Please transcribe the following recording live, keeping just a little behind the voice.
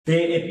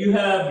If you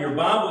have your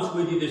Bibles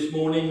with you this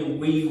morning,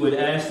 we would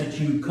ask that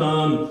you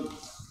come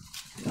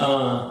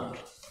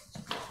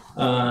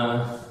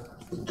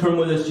turn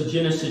with us to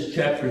Genesis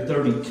chapter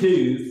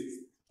 32.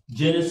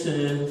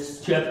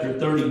 Genesis chapter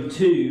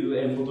 32,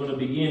 and we're going to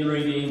begin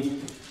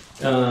reading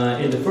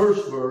in the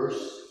first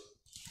verse.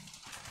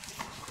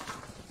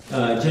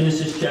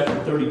 Genesis chapter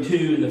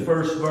 32, in the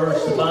first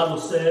verse, the Bible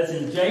says,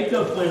 "And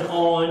Jacob went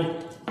on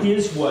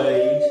his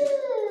way,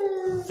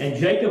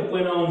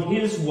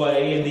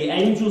 and the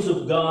angels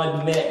of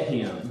God met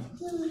him.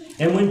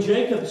 And when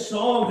Jacob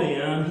saw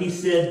them, he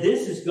said,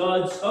 'This is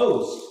God's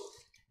host.'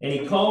 And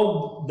he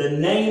called the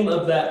name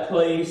of that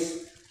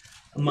place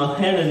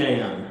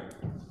Mahanaim.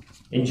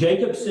 And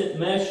Jacob sent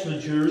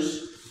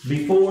messengers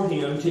before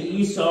him to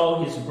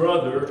Esau his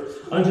brother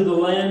unto the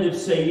land of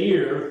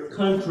Seir,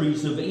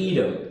 countries of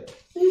Edom.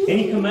 And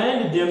he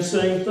commanded them,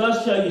 saying,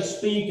 'Thus shall you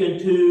speak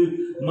unto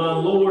my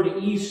lord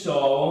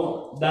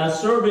Esau, thy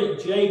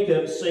servant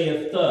Jacob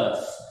saith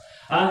thus,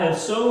 I have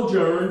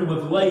sojourned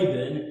with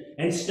Laban,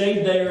 and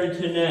stayed there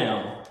until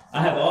now. I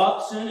have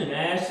oxen and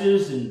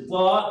asses and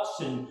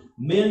flocks and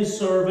men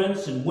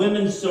servants and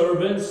women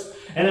servants,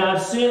 and I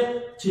have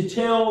sent to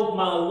tell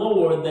my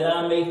lord that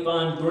I may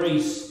find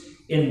grace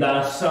in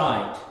thy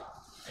sight.'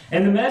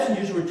 And the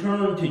messengers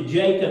returned to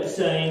Jacob,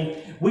 saying,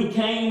 'We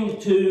came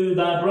to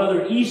thy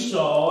brother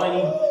Esau, and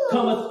he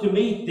cometh to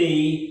meet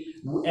thee,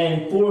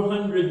 and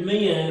 400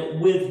 men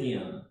with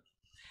him.'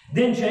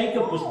 Then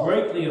Jacob was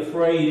greatly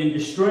afraid and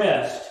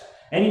distressed,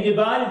 and he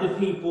divided the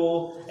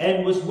people,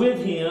 and was with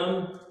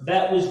him,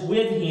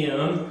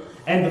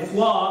 and the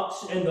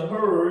flocks, and the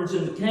herds,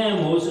 and the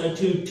camels,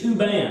 unto two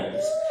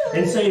bands.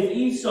 And saith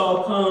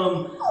Esau,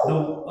 come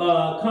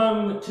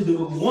to the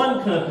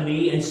one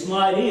company, and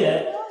smite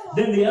it,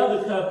 then the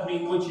other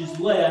company which is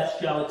left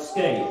shall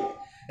escape.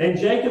 And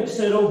Jacob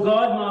said, O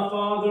God, my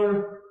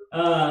father,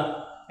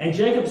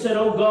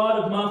 O God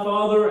of my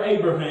father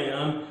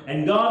Abraham,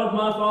 and God of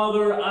my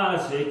father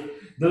Isaac,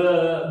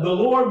 the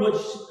Lord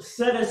which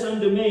saidest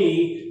unto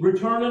me,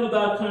 return unto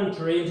thy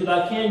country, and to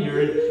thy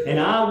kindred, and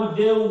I will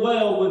deal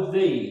well with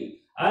thee.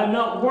 I am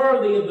not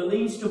worthy of the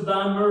least of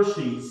thy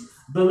mercies,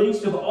 the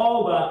least of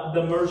all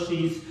the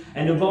mercies,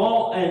 and of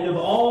all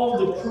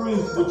the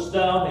truth which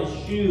thou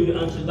hast shewed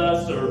unto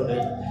thy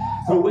servant,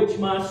 for which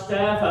my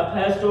staff I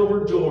passed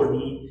over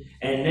Jordan,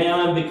 and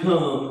now I'm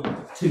become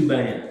two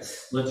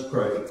bands." Let's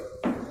pray.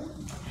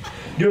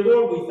 Dear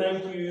Lord, we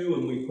thank you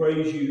and we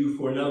praise you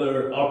for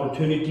another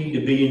opportunity to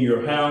be in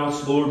your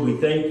house. Lord, we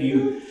thank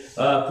you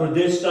for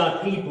this thy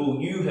people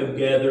you have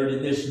gathered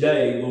in this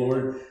day,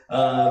 Lord,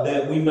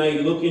 that we may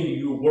look into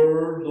your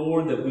word,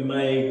 Lord, that we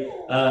may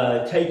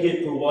take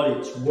it for what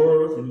it's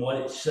worth and what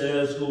it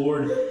says,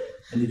 Lord,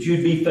 and that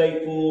you'd be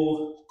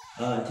faithful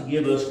to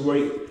give us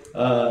great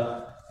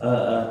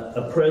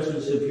a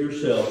presence of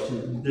yourself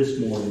this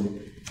morning.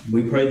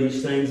 We pray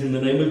these things in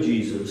the name of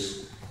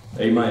Jesus.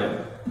 Amen.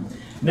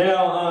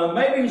 Now,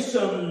 maybe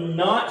some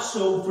not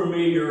so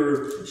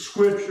familiar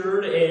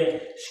scripture,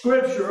 and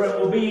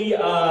we'll be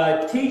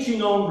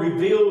teaching on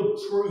revealed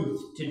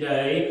truth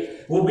today.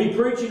 We'll be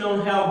preaching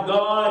on how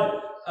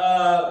God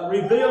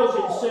reveals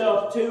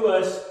himself to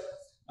us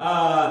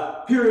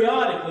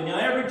periodically. Now,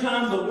 every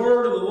time the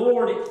word of the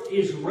Lord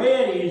is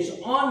read, it is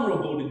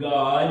honorable to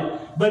God,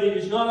 but it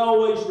is not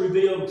always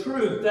revealed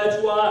truth.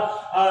 That's why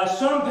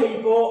some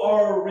people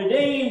are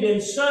redeemed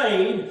and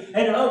saved,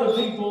 and other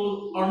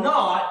people are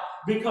not,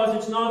 because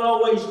it's not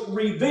always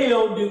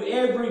revealed to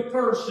every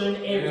person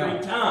every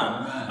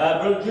time.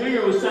 Brother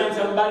Junior was saying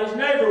something about his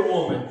neighbor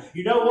woman.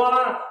 You know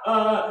why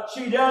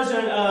she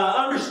doesn't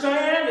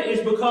understand? Is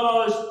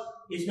because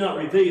it's not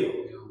revealed.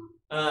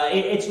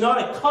 It's not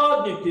a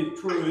cognitive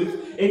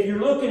truth. If you're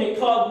looking at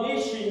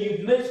cognition, you've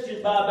missed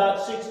it by about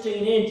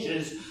 16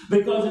 inches,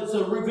 because it's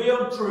a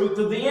revealed truth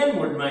of the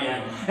inward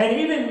man. And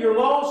even your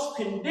lost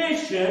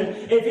condition,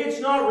 if it's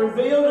not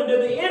revealed unto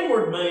the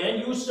inward man,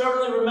 you will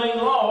certainly remain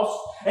lost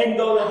and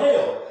go to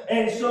hell.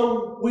 And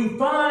so we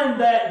find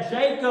that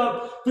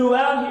Jacob,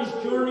 throughout his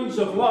journeys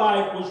of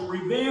life, was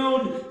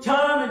revealed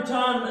time and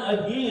time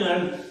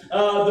again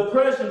the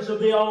presence of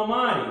the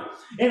Almighty.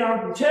 In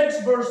our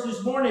text verse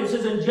this morning, it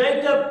says, "And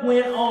Jacob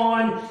went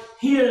on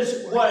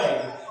his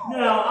way."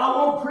 Now, I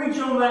won't preach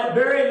on that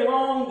very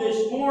long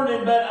this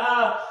morning, but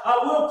I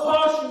will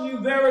caution you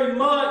very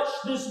much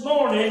this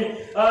morning.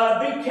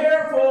 Be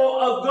careful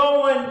of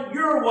going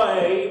your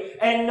way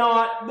and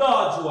not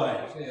God's way.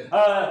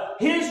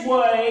 His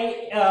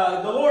way,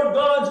 the Lord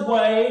God's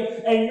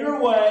way, and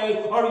your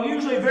way are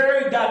usually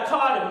very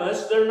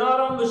dichotomous. They're not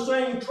on the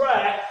same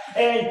track,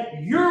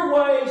 and your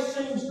way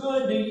seems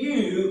good to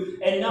you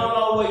and not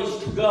always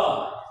to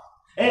God.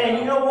 And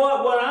you know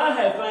what? What I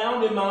have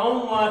found in my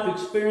own life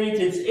experience,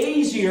 it's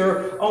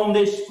easier on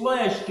this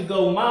flesh to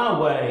go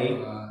my way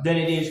than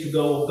it is to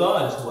go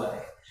God's way.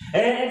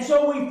 And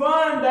so we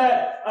find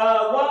that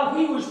while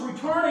he was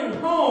returning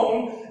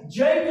home,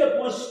 Jacob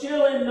was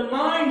still in the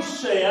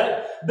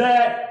mindset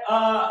that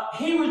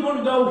he was going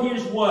to go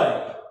his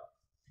way.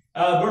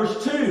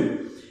 Verse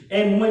 2,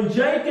 "And when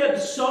Jacob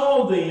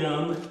saw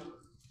them,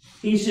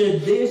 He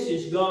said, this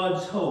is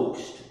God's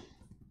host.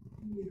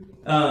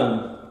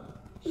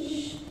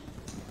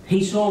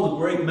 He saw the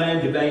great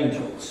band of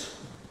angels.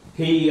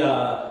 He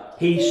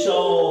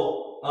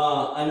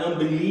saw an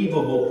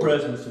unbelievable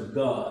presence of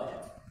God.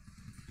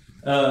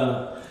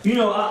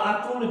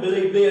 I fully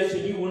believe this,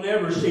 and you will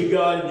never see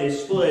God in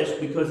His flesh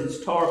because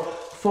it's far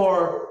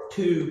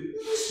too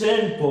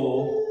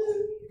sinful.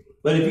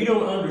 But if you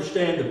don't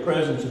understand the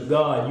presence of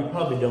God, you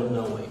probably don't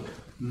know Him.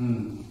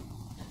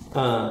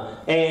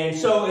 And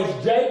so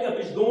as Jacob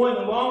is going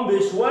along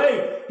this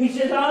way, he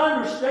says, I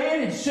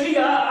understand and see,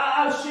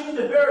 I see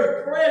the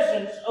very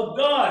presence of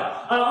God.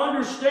 I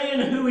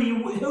understand who he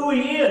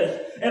is.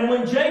 And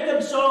when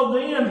Jacob saw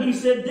them, he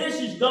said,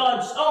 this is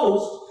God's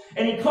host.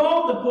 And he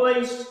called the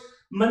place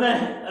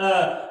Mahanaim,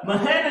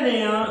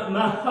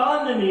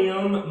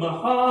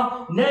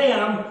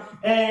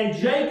 and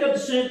Jacob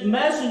sent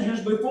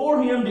messengers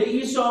before him to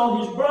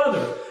Esau his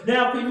brother.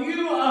 Now, can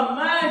you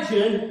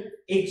imagine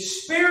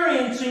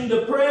experiencing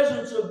the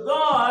presence of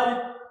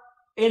God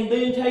and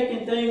then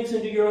taking things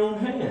into your own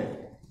hand?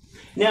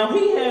 Now,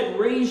 he had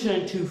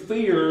reason to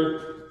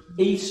fear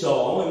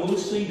Esau, and we'll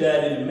see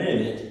that in a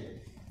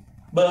minute.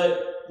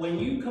 But when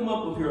you come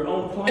up with your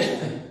own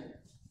plan,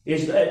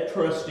 is that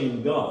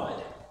trusting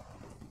God?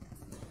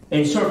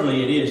 And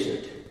certainly it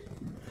isn't.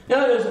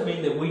 Now, that doesn't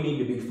mean that we need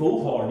to be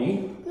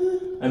foolhardy.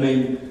 I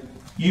mean,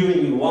 you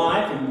and your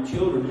wife and your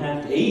children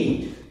have to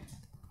eat.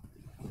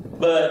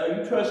 But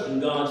are you trusting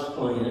God's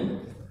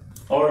plan?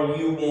 Or are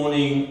you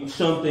wanting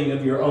something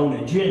of your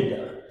own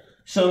agenda?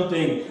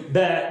 Something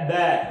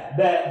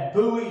that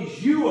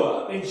buoys you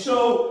up. And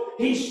so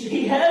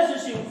he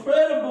has this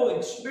incredible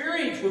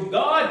experience with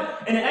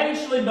God and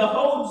actually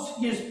beholds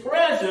His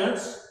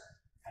presence.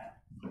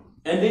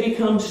 And then he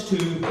comes to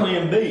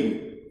plan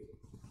B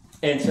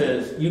and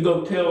says, you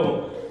go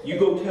tell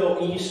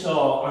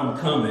Esau I'm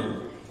coming.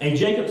 And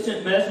Jacob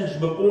sent messengers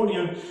before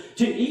him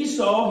to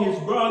Esau, his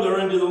brother,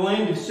 into the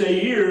land of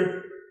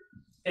Seir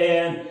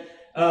and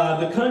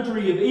the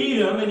country of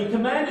Edom. And he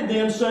commanded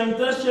them, saying,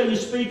 thus shall you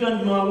speak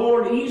unto my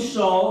lord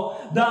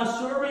Esau, thy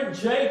servant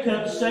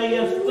Jacob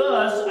saith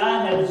thus,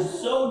 I have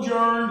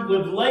sojourned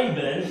with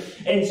Laban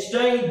and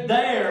stayed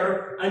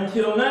there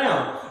until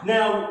now.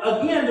 Now,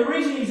 again, the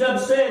reason he's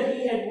upset,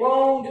 he had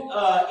wronged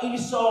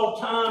Esau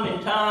time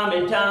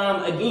and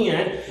time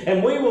again.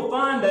 And we will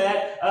find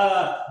that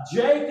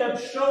Jacob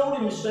showed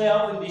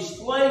himself and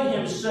displayed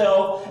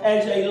himself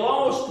as a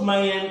lost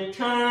man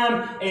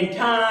time and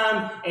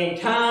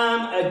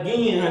time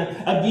again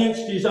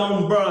against his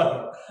own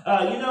brother.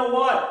 You know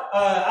what?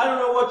 I don't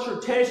know what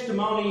your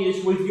testimony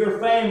is with your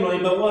family,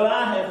 but what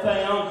I have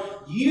found,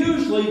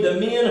 usually the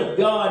men of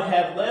God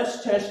have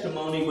less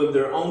testimony with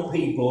their own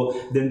people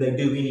than they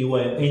do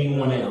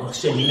anyone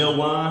else. And you know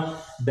why?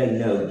 They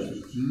know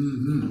you.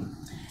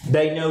 Mm-hmm.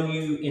 They know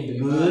you in the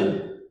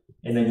good,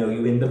 and they know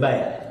you in the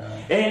bad.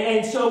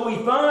 And so we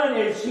find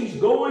as he's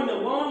going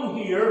along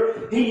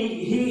here,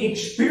 he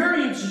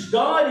experiences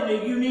God in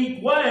a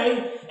unique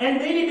way,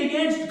 and then he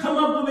begins to come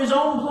up with his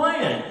own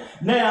plan.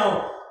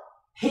 Now,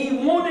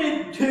 he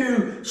wanted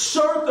to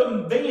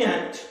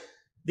circumvent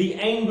the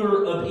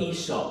anger of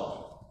Esau.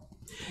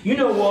 You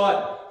know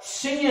what?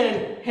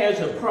 Sin has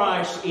a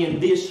price in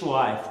this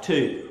life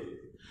too.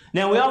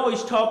 Now, we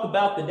always talk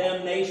about the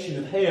damnation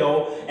of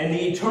hell and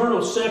the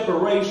eternal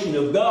separation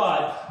of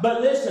God.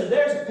 But listen,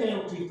 there's a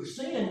penalty for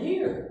sin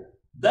here.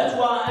 That's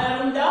why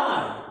Adam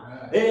died.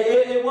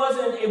 It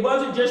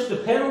wasn't just the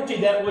penalty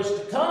that was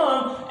to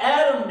come.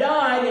 Adam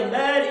died, and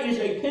that is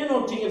a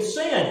penalty of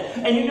sin.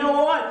 And you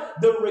know what?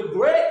 The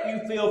regret you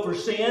feel for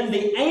sin,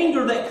 the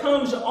anger that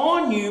comes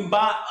on you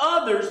by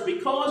others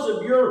because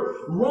of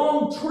your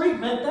wrong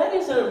treatment, that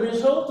is a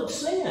result of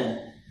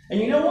sin. And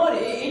you know what?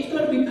 It's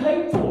going to be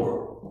paid for.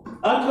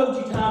 I told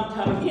you time and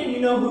time again,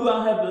 you know who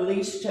I have the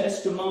least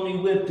testimony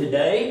with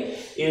today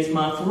is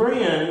my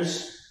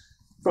friends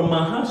from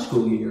my high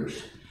school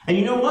years. And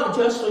you know what?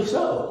 Justly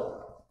so.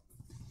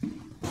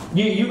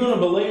 You're going to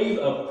believe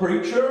a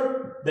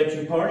preacher that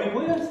you partied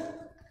with?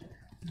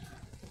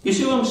 You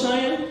see what I'm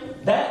saying?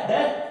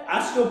 That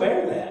I still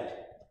bear that.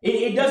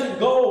 It doesn't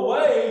go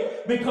away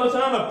because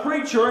I'm a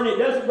preacher, and it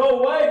doesn't go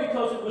away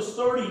because it was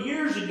 30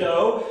 years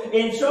ago.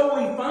 And so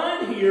we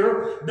find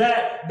here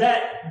that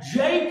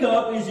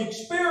Jacob is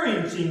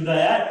experiencing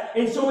that,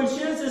 and so he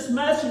sends this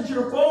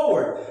messenger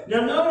forward.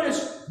 Now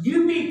notice,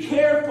 you be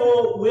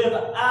careful with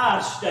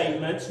I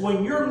statements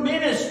when you're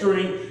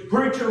ministering,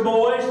 preacher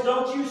boys.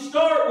 Don't you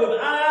start with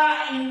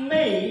I and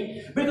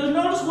me, because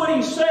notice what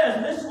he says,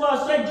 and this is why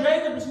I say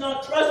Jacob is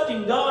not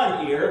trusting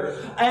God here.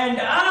 And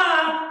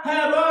I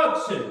have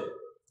oxen,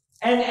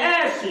 and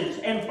asses,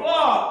 and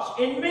flocks,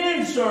 and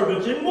men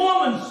servants, and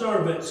woman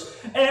servants,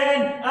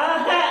 and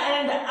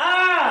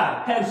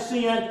I have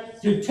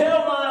sent to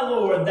tell my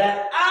Lord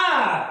that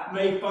I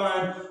may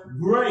find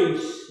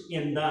grace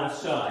in thy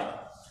sight.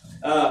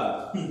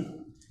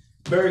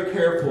 Very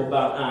careful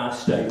about I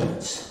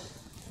statements.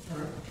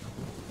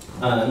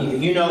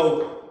 You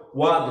know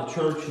why the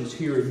church is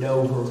here at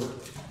Dover?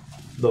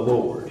 The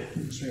Lord.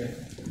 That's right.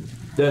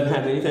 Doesn't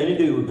have anything to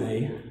do with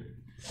me.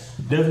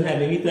 Doesn't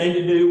have anything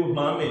to do with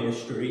my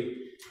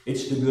ministry.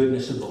 It's the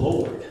goodness of the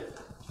Lord.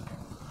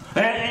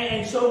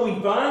 And so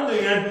we find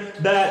then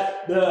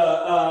that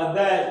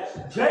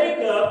that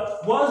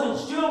Jacob wasn't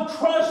still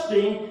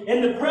trusting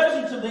in the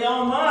presence of the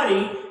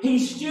Almighty. He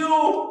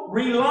still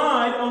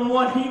relied on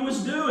what he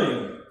was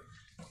doing.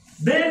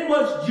 Then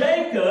was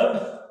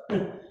Jacob,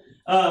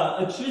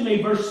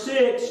 verse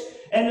 6,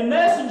 and the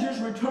messengers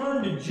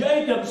returned to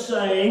Jacob,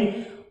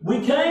 saying,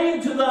 We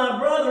came to thy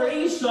brother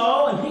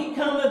Esau, and he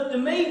cometh to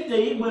meet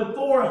thee with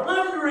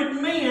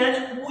 400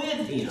 men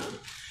with him.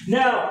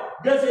 Now,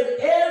 does it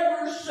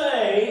ever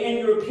say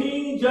in your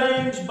King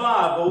James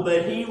Bible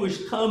that he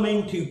was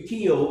coming to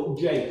kill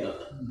Jacob?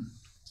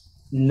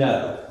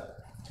 No.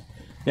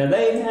 Now,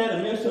 they had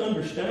a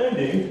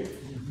misunderstanding,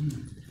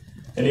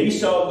 and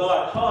Esau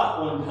got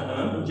hot one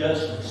time, and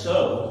justly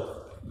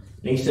so.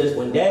 And he says,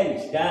 when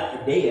Daddy's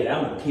dead,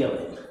 I'm going to kill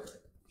him.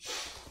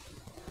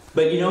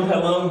 But you know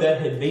how long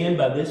that had been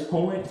by this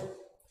point?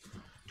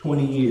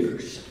 20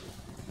 years.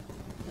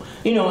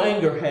 You know,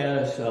 anger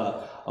has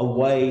a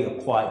way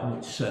of quieting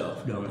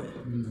itself, don't it?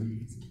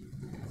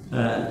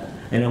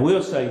 And I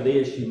will say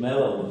this, you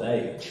mellow with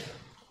age.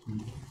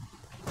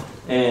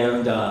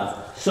 And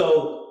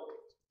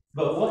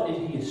but what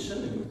did he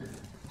assume?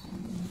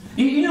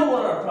 You know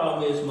what our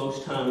problem is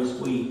most times?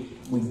 We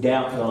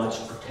doubt God's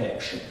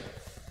protection.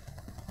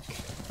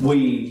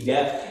 We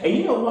doubt, and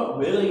you know what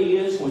really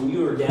is when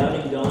you are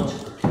doubting God's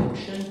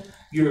protection?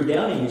 You're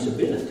doubting His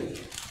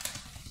ability.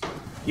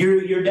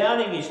 You're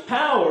doubting His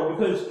power,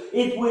 because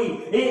if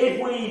we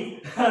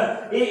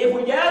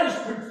doubt His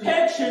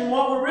protection,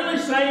 what we're really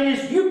saying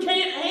is you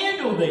can't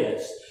handle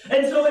this.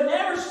 And so it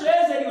never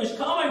says that he was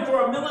coming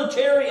for a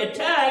military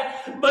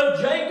attack,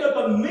 but Jacob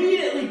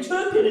immediately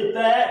took it at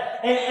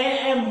that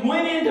and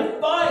went into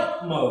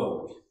fight mode.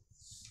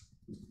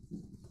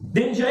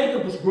 Then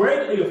Jacob was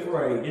greatly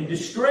afraid and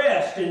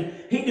distressed, and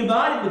he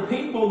divided the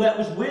people that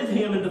was with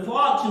him, and the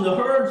flocks and the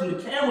herds and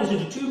the camels,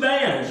 into 2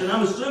 bands, and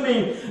I'm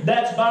assuming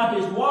that's by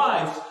his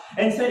wives,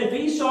 and said, If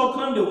Esau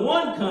come to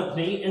one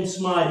company and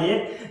smite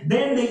it,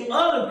 then the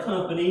other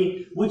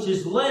company which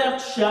is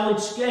left shall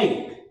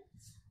escape.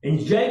 And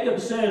Jacob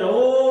said,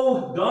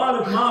 O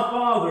God of my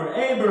father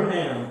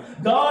Abraham,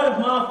 God of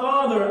my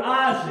father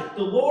Isaac,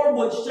 the Lord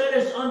which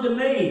saidest unto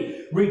me,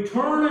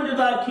 Return unto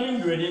thy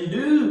kindred,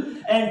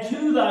 return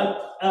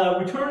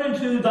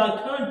unto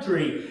thy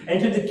country, and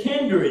to the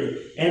kindred,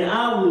 and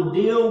I will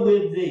deal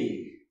with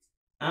thee.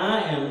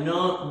 I am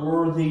not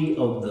worthy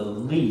of the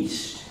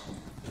least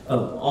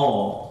of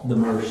all the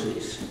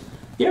mercies.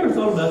 You ever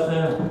thought about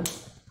that?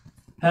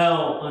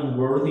 How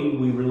unworthy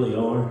we really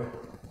are?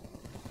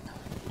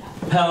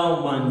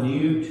 How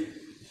minute.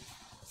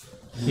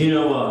 You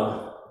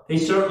know, he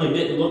certainly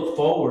didn't look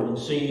forward and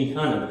see any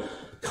kind of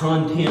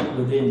content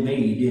within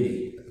me, did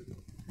he?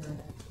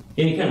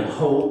 Any kind of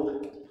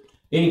hope,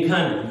 any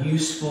kind of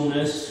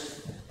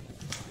usefulness.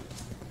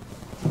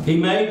 He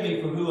made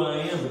me for who I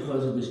am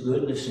because of His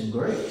goodness and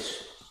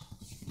grace.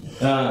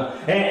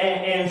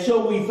 And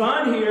so we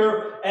find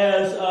here,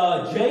 as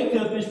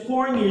Jacob is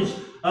pouring his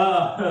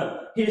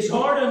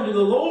heart unto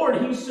the Lord,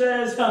 he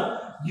says,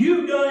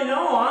 You've done it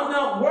all. I'm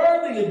not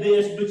worthy of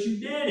this, but you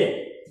did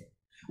it,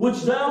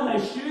 which thou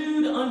hast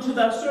shewed unto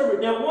thy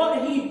servant. Now,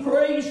 what he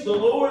praised the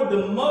Lord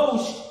the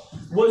most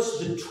was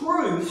the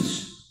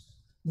truths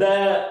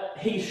that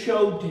he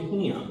showed to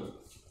him.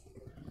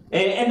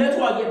 And that's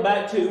why I get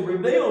back to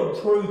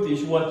revealed truth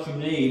is what you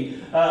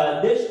need.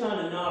 This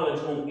kind of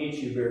knowledge won't get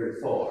you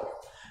very far.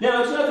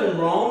 Now, there's nothing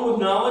wrong with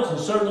knowledge, and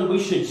certainly we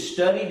should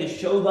study to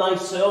show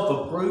thyself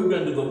approved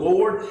unto the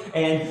Lord.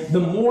 And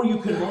the more you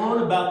can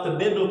learn about the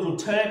biblical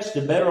text,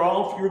 the better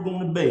off you're going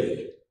to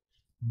be.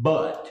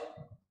 But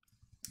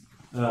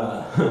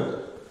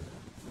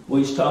we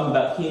was talking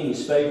about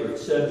Kenny's favorite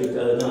subject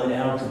the other night,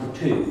 Algebra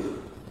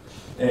 2.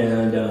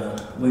 And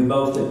we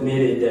both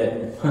admitted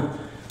that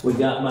we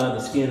got by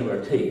the skin of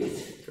our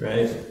teeth,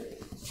 right?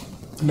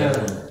 No.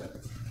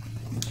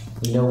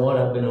 You know what?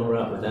 I've been all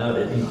right without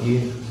it, ain't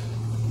you?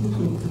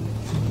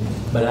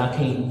 But I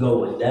can't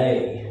go a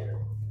day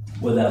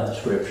without the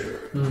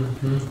Scripture.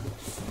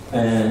 Mm-hmm.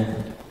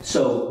 And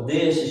so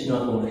this is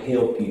not going to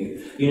help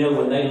you. You know,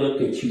 when they look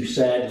at you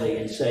sadly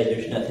and say,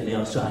 there's nothing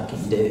else I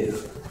can do,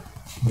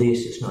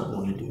 this is not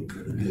going to do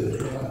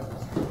good.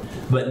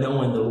 But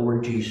knowing the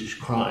Lord Jesus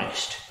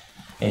Christ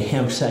and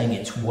Him saying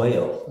it's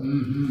well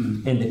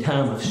in the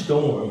time of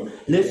storm,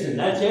 listen,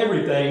 that's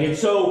everything. And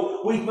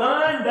so we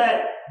find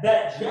that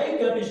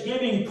Jacob is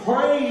giving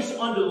praise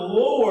unto the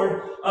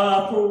Lord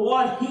for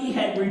what He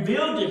had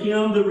revealed to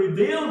him, the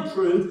revealed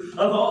truth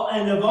of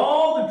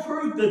all the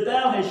truth that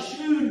thou hast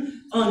shewed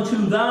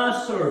unto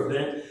thy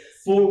servant.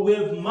 For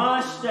with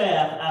my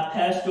staff I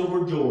passed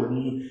over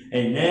Jordan,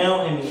 and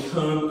now am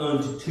come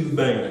unto 2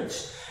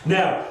 bands.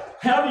 Now,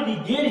 how did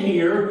he get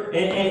here,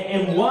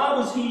 and why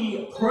was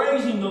he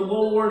praising the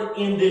Lord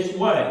in this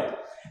way?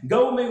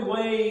 Go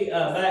way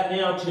back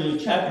now to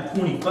chapter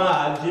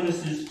 25,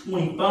 Genesis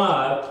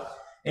 25,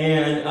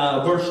 and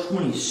verse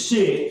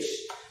 26.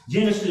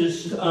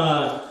 Genesis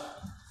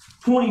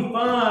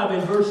 25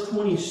 and verse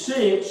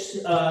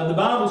 26, the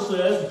Bible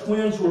says the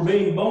twins were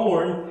being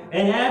born,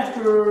 and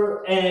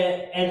after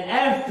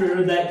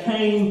that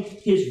came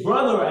his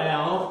brother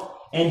out,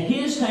 and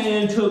his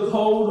hand took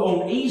hold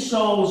on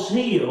Esau's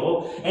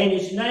heel, and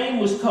his name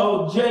was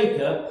called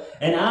Jacob,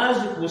 and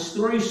Isaac was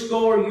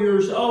 80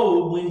 years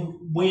old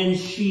when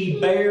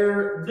she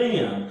bare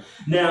them.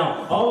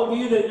 Now, all of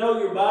you that know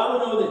your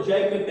Bible know that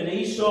Jacob and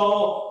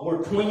Esau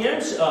were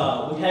twins. We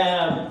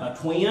have a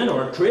twin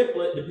or a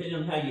triplet, depending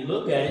on how you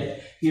look at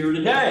it, here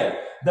today.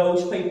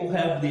 Those people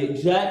have the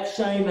exact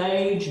same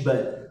age,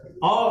 but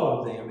all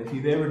of them, if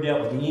you've ever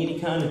dealt with any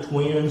kind of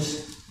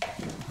twins,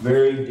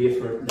 very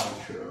different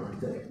nature,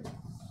 aren't they?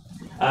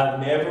 I've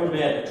never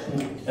met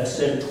a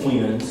set of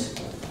twins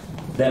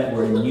that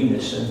were in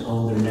unison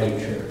on their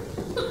nature.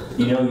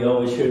 You know, you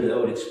always hear the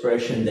old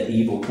expression, the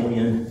evil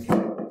twin.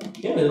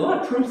 Yeah, there's a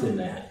lot of truth in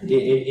that.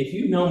 If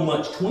you've known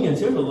much twins,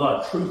 there's a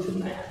lot of truth in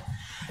that.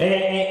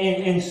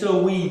 And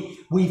so we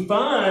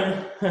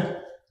find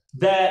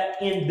that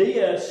in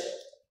this,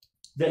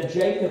 that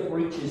Jacob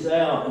reaches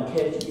out and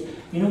catches.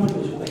 You know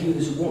what? He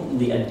was wanting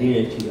the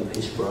identity of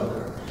his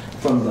brother.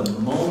 From the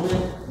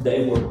moment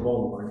they were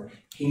born,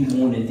 he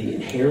wanted the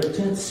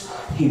inheritance.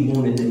 He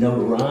wanted the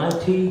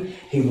notoriety.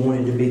 He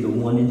wanted to be the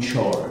one in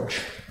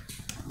charge.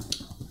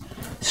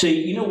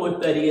 See, you know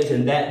what that is,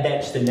 and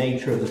that's the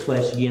nature of the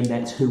flesh. Again,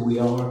 that's who we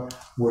are.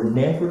 We're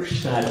never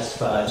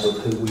satisfied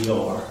with who we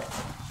are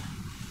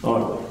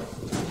we?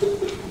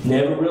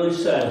 Never really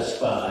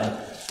satisfied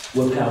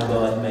with how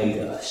God made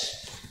us.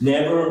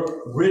 Never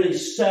really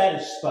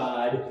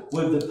satisfied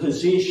with the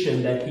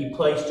position that He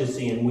placed us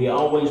in. We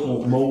always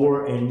want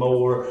more and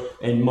more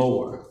and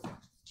more.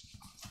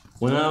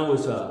 When I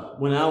was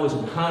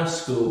in high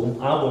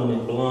school, I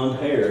wanted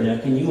blonde hair. Now,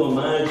 can you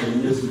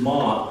imagine this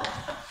mock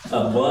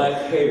of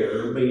black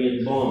hair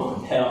being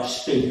blonde? How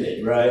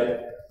stupid, right?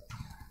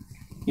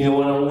 You know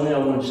what I wanted? I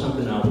wanted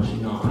something I was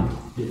not,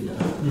 didn't I?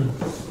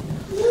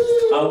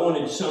 I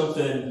wanted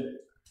something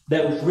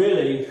that was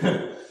really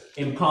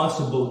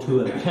impossible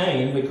to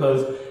obtain,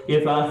 because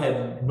if I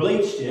had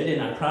bleached it,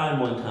 and I tried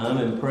one time,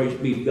 and praise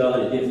be to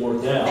God, it didn't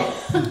work out.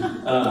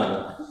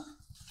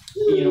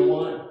 You know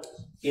what?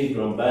 It'd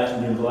grown back,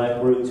 and then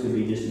black roots would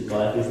be just as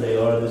black as they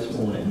are this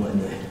morning,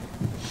 wouldn't they?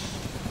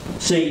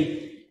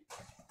 See,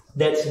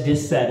 that's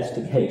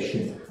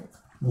dissatisfaction,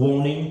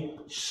 wanting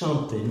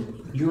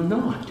something you're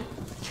not.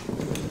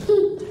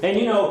 And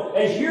you know,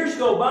 as years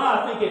go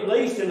by, I think at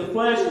least in the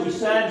flesh we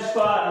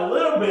satisfy a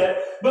little bit,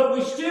 but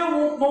we still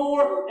want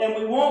more and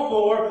we want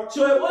more.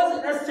 So it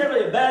wasn't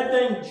necessarily a bad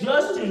thing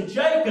just in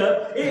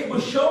Jacob. It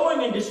was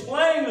showing and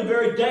displaying the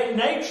very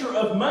nature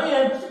of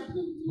man.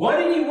 What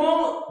did he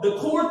want? The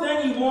core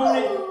thing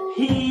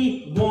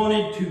he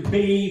wanted to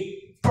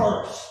be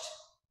first.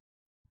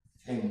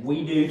 And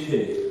we do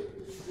too.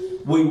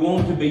 We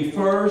want to be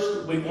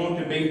first. We want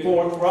to be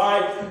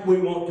forthright.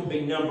 We want to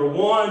be number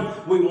one.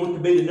 We want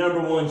to be the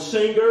number one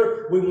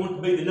singer. We want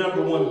to be the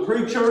number one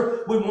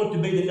preacher. We want to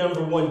be the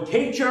number one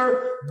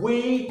teacher.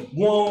 We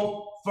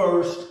want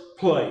first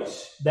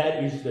place.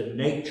 That is the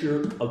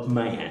nature of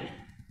man.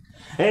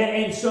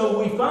 And so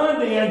we find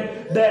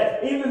then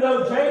that even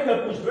though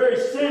Jacob was very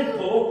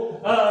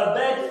sinful,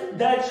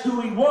 that's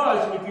who he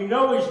was. And if you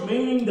know his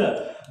meaning,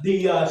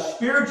 the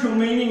spiritual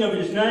meaning of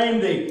his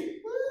name,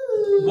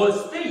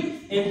 was thief.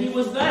 And he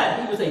was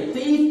that. He was a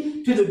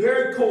thief to the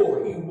very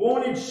core. He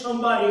wanted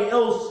somebody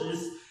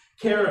else's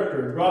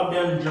character. Drop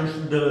down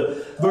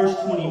to verse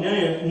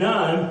 29.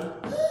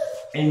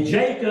 And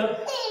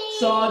Jacob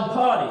sawed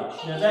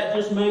pottage. Now that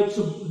just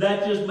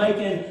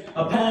making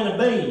a pan of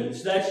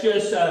beans. That's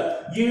just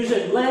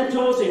using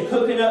lentils and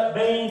cooking up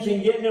beans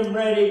and getting them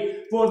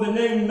ready for the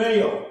noon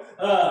meal.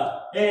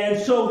 And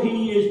so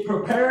he is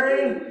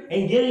preparing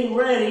and getting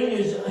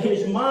ready.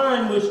 His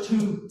mind was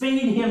to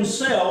feed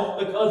himself,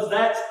 because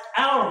that's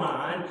our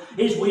mind,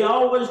 is we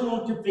always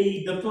want to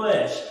feed the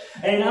flesh.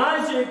 And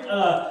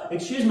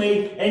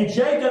and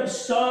Jacob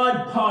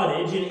sawed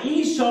pottage, and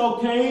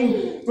Esau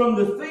came from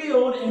the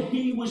field, and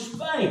he was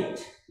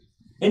faint.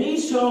 And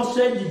Esau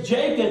said to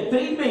Jacob,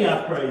 "Feed me,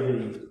 I pray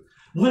thee,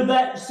 with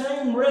that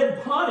same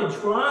red pottage,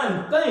 for I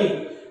am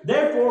faint."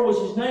 Therefore was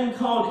his name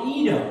called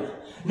Edom.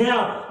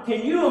 Now,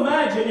 can you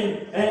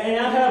imagine,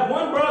 and I have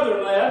one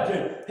brother left,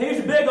 and he's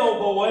a big old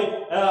boy,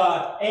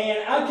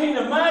 and I can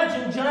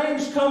imagine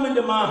James coming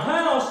to my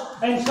house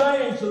and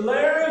saying to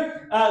Larry,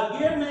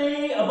 "Give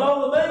me a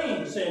bowl of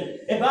beans." And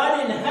if I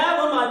didn't have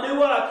them, I'd do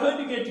what I could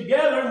to get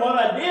together, and what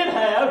I did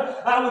have,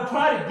 I would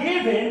try to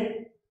give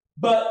him.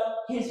 But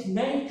his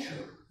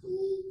nature,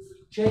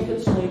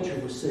 Jacob's nature,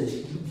 was says,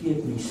 "You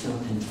give me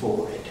something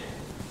for it."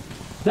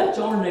 That's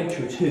our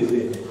nature too,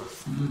 isn't it?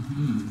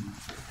 Mm-hmm.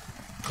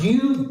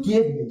 You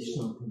give me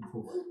something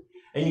for it.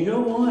 And you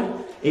know what?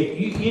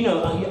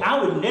 If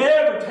I would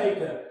never take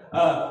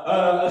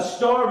a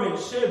starving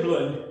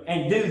sibling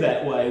and do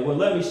that way. Well,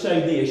 let me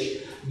say this.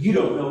 You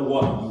don't know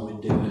what you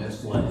would do in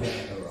this flesh.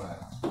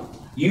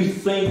 You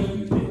think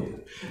you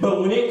do.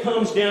 But when it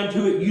comes down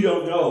to it, you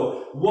don't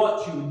know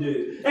what you would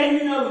do. And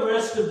you know the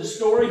rest of the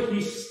story.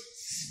 He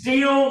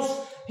steals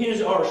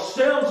or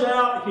sells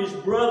out his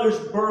brother's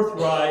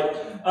birthright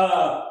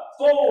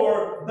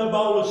for the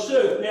bowl of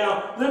soup.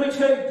 Now, let me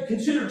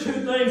consider two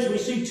things. We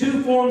see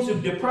two forms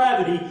of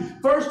depravity.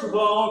 First of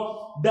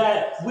all,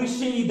 that we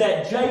see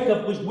that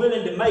Jacob was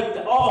willing to make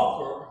the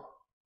offer.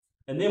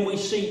 And then we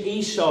see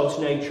Esau's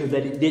nature,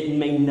 that it didn't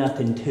mean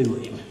nothing to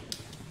him.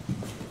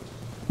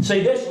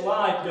 See, this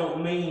life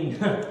don't mean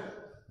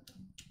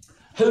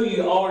who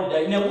you are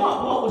today. Now,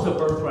 what was the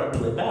birthright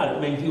really about?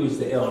 It means he was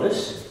the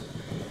eldest.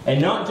 And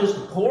not just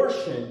a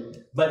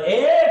portion, but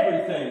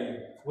everything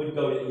would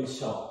go to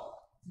Esau.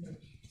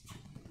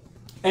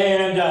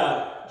 And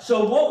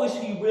so what was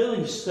he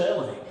really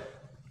selling?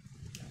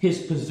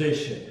 His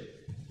position.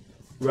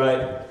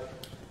 Right?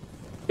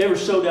 You ever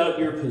sold out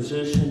your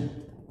position?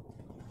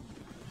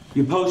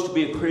 You're supposed to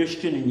be a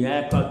Christian and you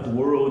act like the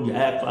world, you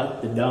act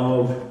like the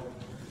dog.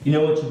 You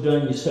know what you've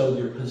done? You sold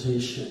your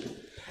position.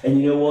 And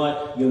you know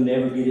what? You'll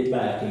never get it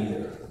back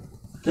either.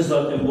 Just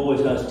like them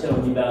boys I was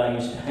telling you about I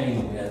used to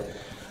hang with.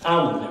 I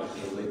will never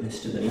be a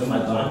witness to them.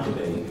 I'd like to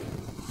be.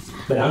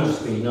 But I'm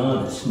just being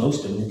honest.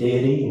 Most of them are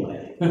dead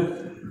anyway.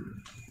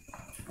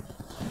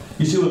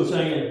 You see what I'm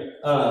saying?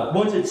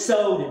 Once it's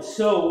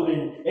sold,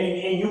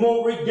 and you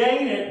won't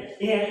regain it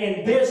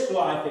in this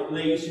life at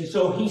least. And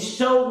so he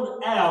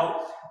sold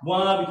out.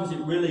 Why? Because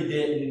it really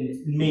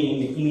didn't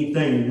mean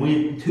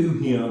anything to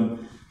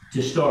him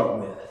to start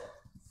with.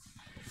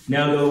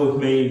 Now go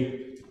with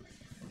me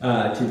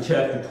to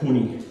chapter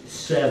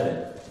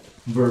 27,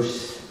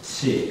 verse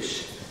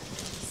 6.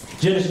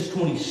 Genesis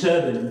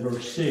 27,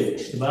 verse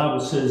 6. The Bible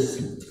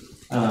says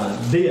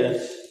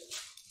this.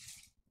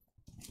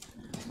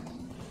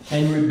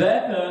 And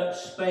Rebekah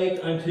spake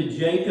unto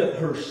Jacob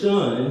her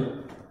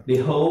son,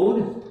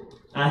 Behold,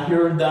 I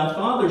heard thy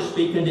father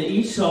speak unto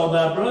Esau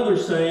thy brother,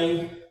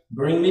 saying,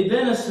 Bring me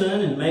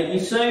venison, and make me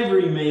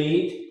savory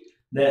meat,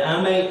 that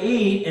I may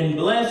eat and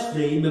bless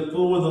thee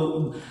before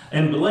the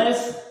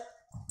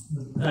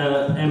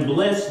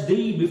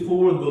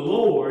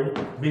Lord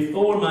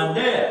before my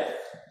death.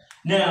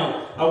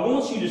 Now, I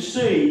want you to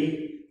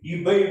see, you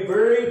be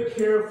very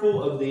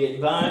careful of the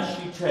advice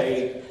you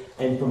take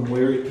and from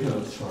where it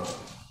comes from.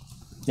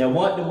 Now,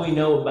 what do we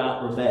know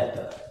about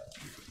Rebekah?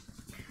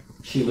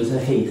 She was a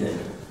heathen.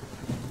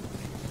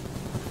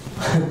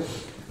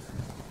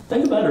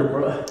 Think about her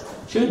brother.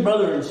 She was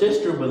brother and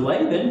sister with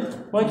Laban.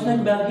 What do you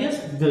think about his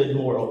good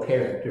moral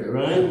character,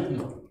 right?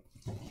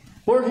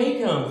 Where'd he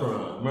come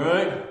from,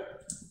 right?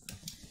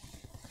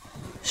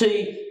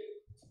 See,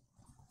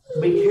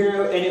 be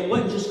careful, and it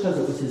wasn't just because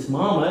it was his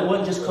mama. It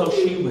wasn't just because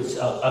she was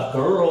a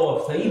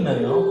girl, a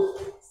female.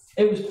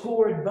 It was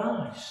poor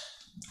advice.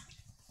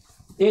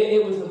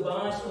 It was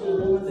advice from a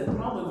woman that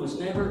probably was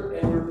never,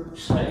 ever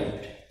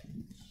saved.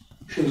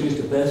 She was just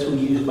a vessel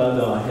used by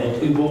God. Had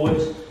two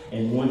boys,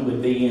 and one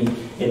would be in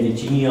the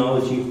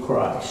genealogy of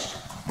Christ.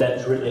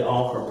 That's really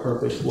all her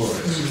purpose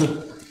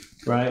was.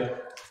 Right?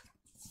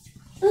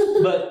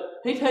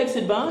 But he takes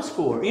advice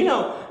for her. You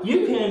know,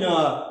 you can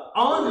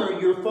honor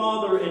your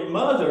father and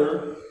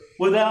mother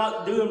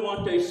without doing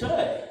what they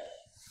say.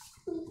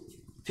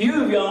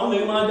 Few of y'all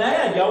knew my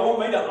dad. Y'all want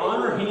me to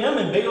honor him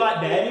and be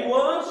like Daddy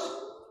was?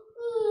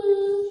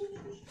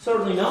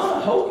 Certainly not.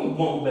 I hope he'd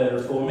want better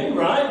for me,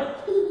 right?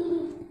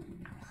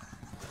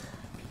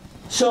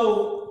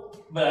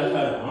 So, but I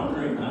tried to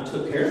honor him. I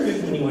took care of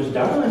him when he was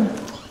dying.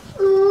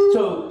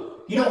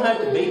 So, you don't have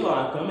to be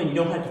like them, and you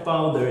don't have to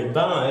follow their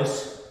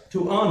advice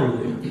to honor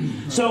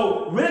them.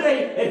 So, really,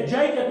 if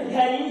Jacob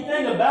had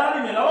anything about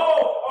him at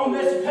all on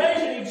this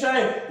occasion, he'd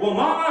say, Well,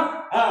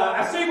 Mama,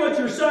 I see what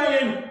you're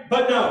saying,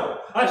 but no.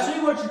 I see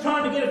what you're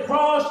trying to get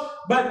across,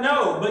 but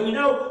no. But you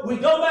know, we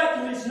go back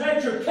to his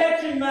nature,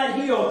 catching that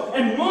heel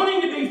and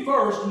wanting to be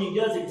first, and he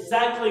does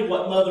exactly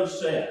what Mother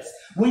says.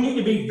 We need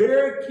to be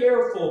very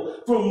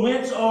careful from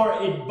whence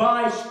our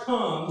advice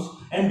comes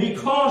and be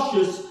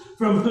cautious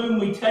from whom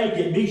we take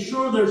it. Be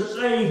sure they're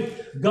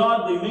saved,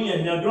 godly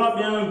men. Now drop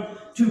down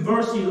to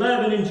verse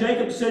 11. And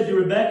Jacob said to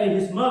Rebekah,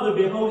 his mother,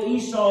 Behold,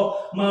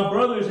 Esau, my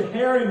brother, is a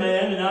hairy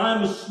man, and I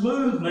am a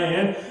smooth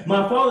man.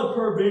 My father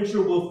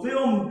peradventure will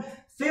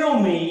fill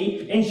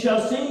me, and shall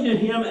sing to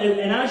him,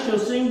 and I shall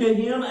sing to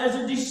him as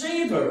a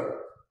deceiver.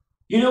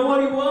 You know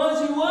what he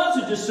was? He was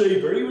a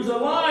deceiver. He was a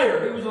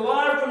liar. He was a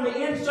liar from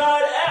the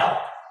inside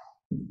out.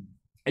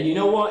 And you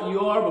know what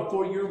you are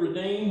before you're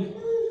redeemed?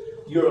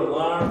 You're a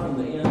liar from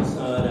the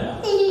inside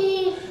out.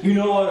 You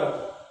know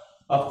what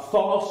a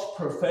false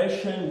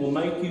profession will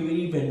make you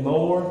even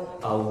more?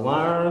 A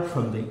liar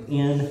from the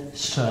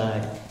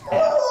inside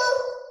out.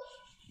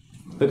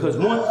 Because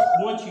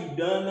once you've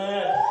done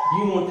that,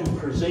 you want to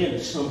present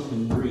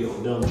something real,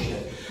 don't you?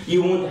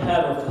 You want to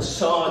have a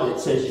facade that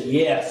says,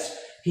 yes,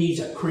 he's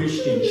a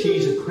Christian,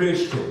 she's a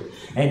Christian.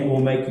 And it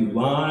will make you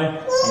lie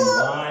and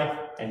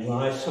lie and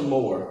lie some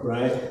more,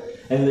 right?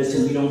 And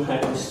listen, you don't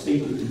have to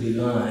speak it to be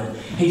lying.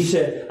 He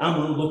said, I'm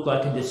going to look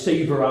like a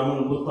deceiver. I'm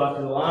going to look like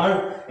a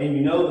liar. And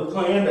you know the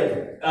plan?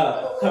 They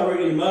covered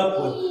him up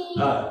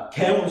with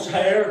camel's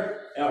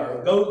hair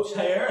or goat's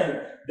hair,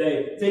 and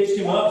they fixed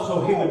him up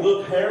so he would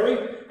look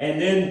hairy. And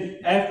then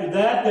after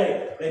that,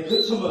 they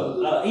put some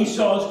of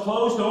Esau's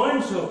clothes on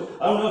him. So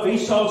I don't know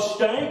if Esau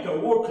stank or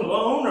wore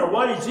cologne or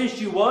what his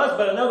issue was,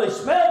 but I know they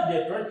smelled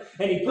different.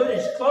 And he put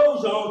his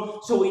clothes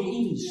on so he'd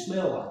even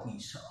smell like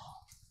Esau.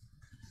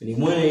 And he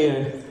went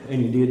in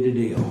and he did the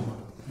deal.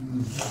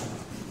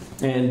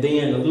 And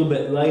then a little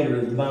bit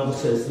later, the Bible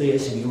says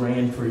this, and he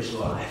ran for his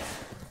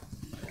life.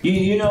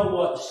 You know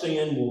what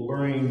sin will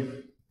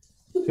bring?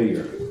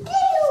 Fear.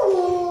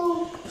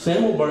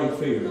 Sin will bring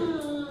fear.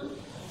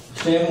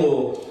 Sin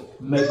will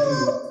make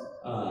you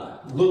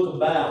look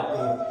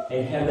about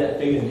and have that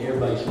feeling that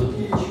everybody's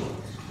looking at you.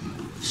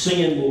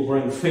 Sin will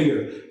bring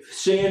fear.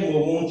 Sin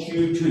will want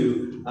you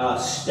to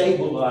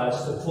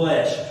stabilize the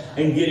flesh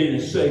and get in a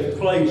safe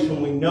place.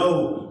 When we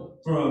know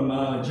from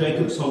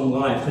Jacob's own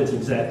life, that's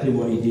exactly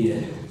what he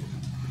did.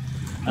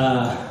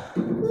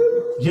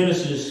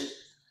 Genesis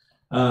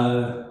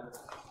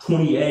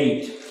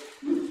 28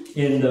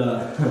 in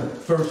the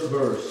first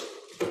verse.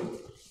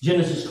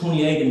 Genesis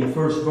 28 in the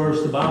first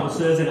verse, the Bible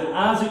says, "And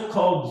Isaac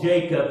called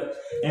Jacob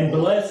and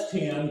blessed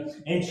him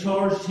and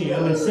charged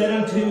him and said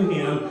unto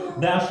him,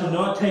 Thou shalt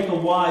not take a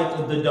wife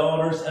of the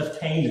daughters of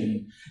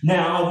Canaan."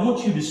 Now, I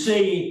want you to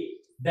see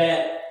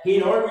that he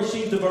had already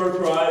received the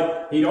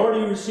birthright. He'd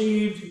already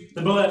received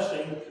the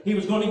blessing. He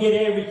was going to get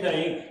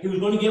everything. He was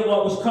going to get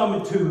what was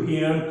coming to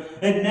him.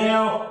 And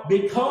now,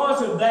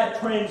 because of that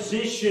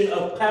transition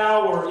of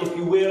power, if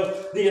you will,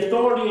 the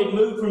authority had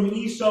moved from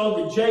Esau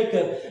to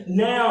Jacob.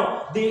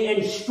 Now, the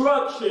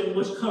instruction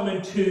was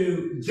coming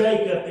to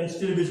Jacob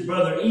instead of his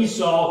brother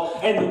Esau.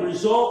 And the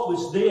result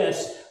was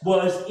this,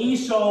 was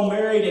Esau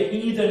married a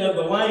heathen of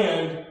the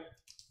land,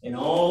 and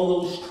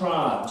all those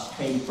tribes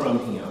came from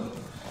him.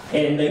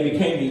 And they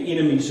became the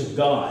enemies of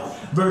God.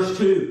 Verse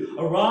 2,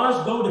 "Arise,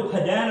 go to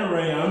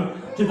Padanaram,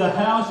 to the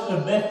house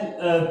of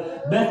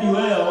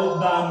Bethuel,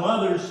 thy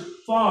mother's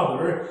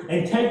father,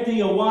 and take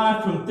thee a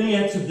wife from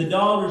thence of the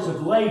daughters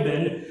of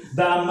Laban,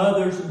 thy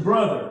mother's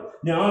brother."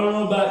 Now, I don't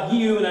know about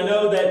you, and I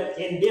know that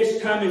in this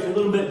time it's a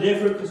little bit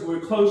different because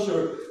we're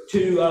closer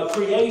to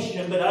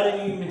creation, but I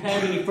didn't even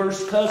have any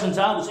first cousins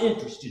I was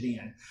interested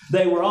in.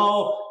 They were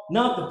all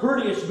not the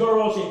prettiest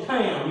girls in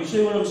town. You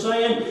see what I'm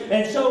saying?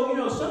 And so, you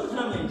know,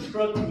 sometimes the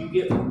instruction you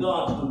get from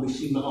God is going to be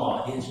seem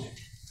odd, isn't it?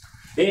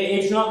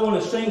 It's not going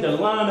to seem to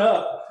line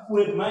up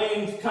with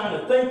man's kind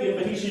of thinking,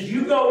 but he says,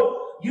 you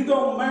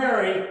go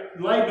marry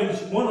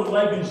one of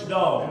Laban's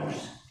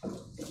daughters.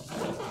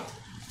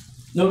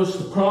 Notice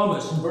the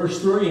promise in verse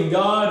 3, "And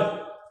God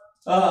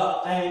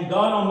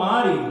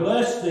Almighty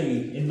bless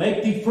thee, and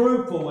make thee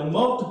fruitful, and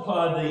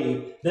multiply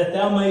thee, that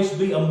thou mayest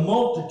be a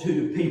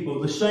multitude of people."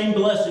 The same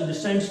blessing, the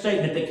same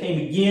statement that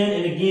came again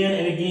and again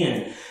and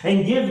again.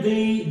 "And give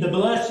thee the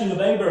blessing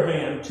of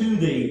Abraham to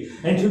thee,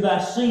 and to thy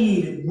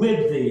seed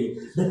with thee,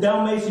 that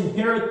thou mayest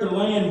inherit the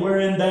land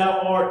wherein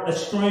thou art a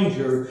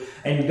stranger,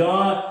 and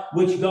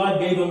which God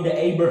gave unto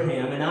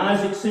Abraham. And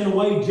Isaac sent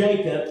away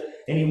Jacob,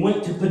 and he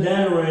went to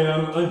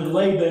Padanaram unto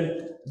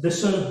Laban, the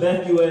son of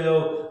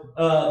Bethuel,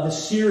 the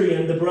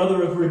Syrian, the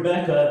brother of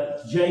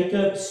Rebekah,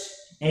 Jacob's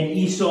and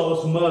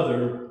Esau's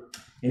mother.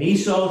 And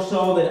Esau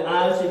saw that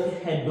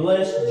Isaac had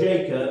blessed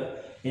Jacob,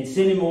 and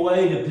sent him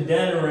away to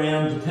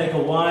Padanaram to take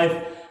a wife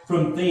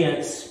from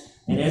thence.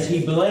 And as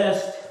he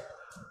blessed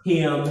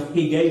him,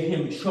 he gave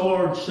him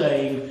charge,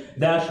 saying,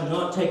 Thou shalt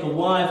not take a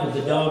wife of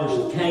the daughters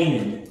of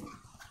Canaan.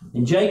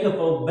 And Jacob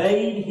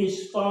obeyed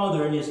his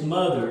father and his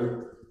mother,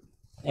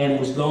 and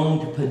was gone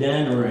to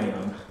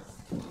Padanaram."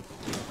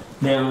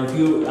 Now, I want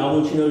you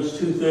to notice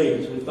two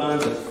things. We find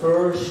the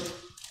first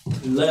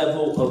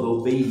level of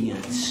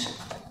obedience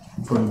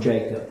from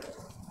Jacob.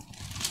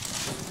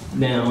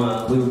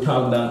 Now, we were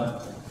talking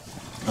about,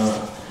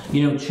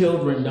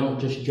 children don't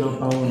just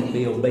jump on and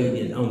be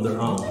obedient on their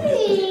own.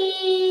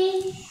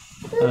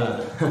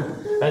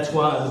 That's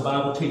why the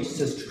Bible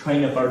teaches us to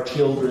train up our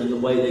children in the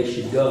way they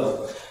should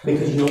go.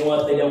 Because you know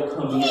what? They don't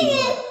come in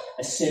with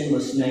a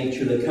sinless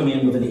nature. They come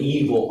in with an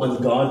evil,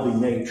 ungodly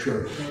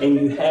nature. And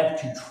you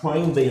have to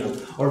train them.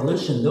 Or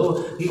listen,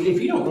 though, if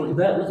you don't believe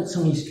that, look at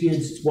some of these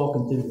kids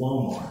walking through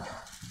Walmart.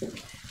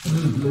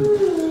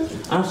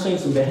 Mm-hmm. I've seen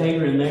some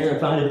behavior in there.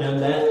 If I'd have done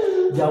that,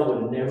 y'all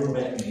would have never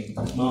met me.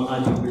 Mom,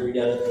 I'd be buried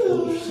out at the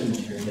Village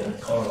Cemetery down in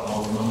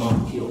Carlisle, and my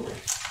mom killed me.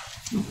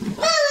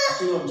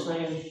 See what I'm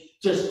saying?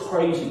 Just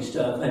crazy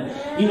stuff. And,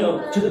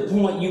 to the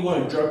point you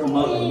want to jerk them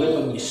up and whip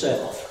them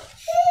yourself.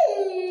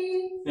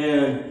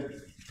 And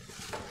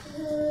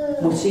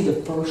we see the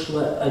first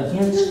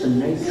against the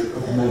nature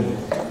of man.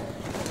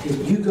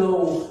 If you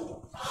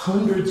go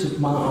hundreds of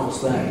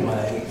miles that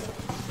way,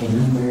 and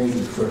you marry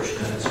your first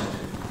cousin,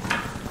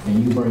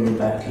 and you bring him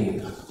back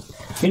here.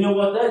 You know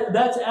what?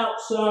 That's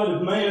outside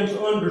of man's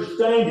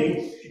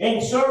understanding.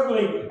 And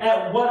certainly,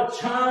 at what a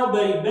child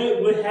that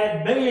he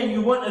had been,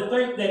 you wouldn't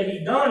think that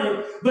he done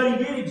it, but he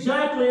did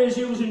exactly as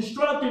he was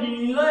instructed, and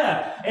he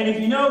left. And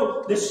if you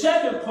know the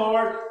second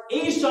part,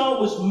 Esau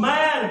was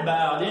mad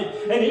about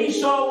it, and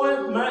Esau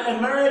went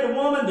and married a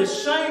woman the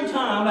same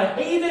time, a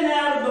heathen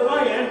out of the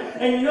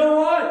land. And you know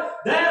what?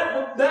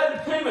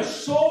 That became a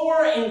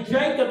sore in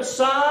Jacob's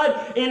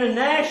side in a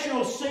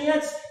national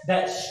sense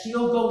that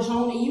still goes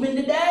on even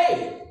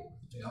today.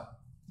 Yeah.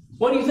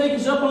 What do you think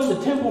is up on the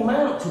Temple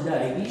Mount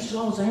today?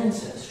 Esau's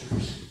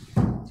ancestors,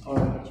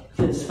 or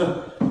his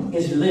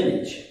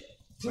lineage,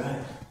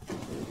 right?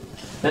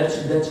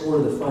 That's where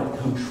the fight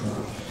comes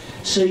from.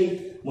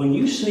 See, when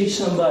you see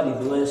somebody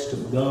blessed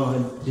of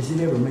God, does it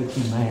ever make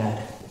you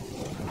mad?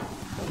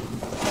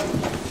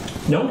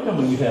 Don't tell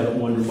me you haven't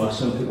wondered why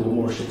some people are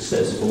more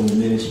successful in the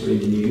ministry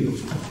than you.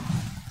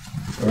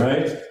 All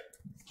right?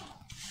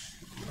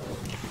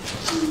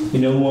 You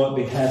know what?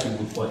 Be happy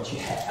with what you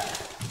have.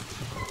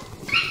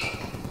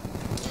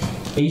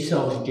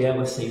 Esau's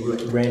jealousy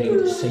ran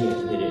into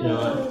sin, did it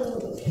not?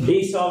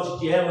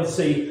 Esau's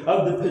jealousy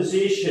of the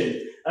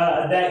position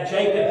that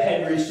Jacob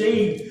had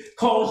received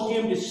caused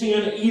him to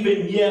sin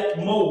even yet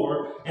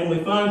more. And we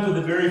find for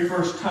the very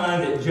first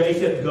time that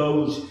Jacob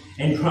goes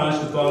and tries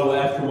to follow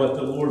after what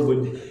the Lord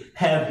would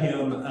have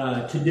him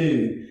to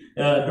do.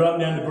 Drop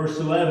down to verse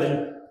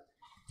 11.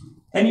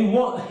 And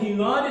he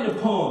lighted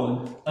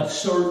upon a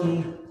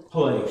certain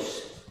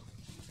place.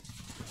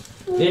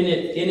 Isn't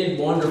it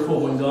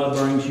wonderful when God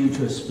brings you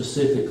to a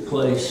specific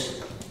place?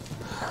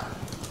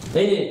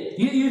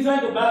 You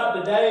think about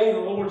the day the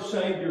Lord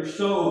saved your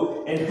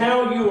soul and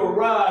how you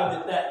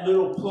arrived at that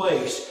little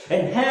place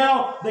and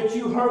how that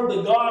you heard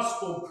the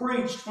gospel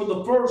preached for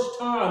the first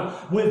time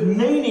with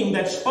meaning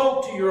that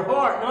spoke to your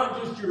heart,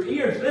 not just your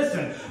ears.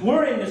 Listen,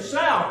 we're in the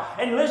South,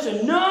 and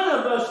listen, none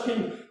of us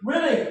can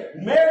really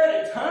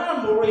merit a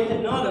time where we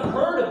had not have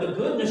heard of the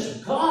goodness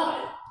of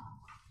God.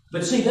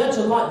 But see, that's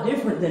a lot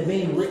different than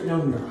being written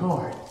on your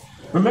heart.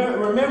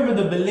 Remember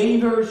the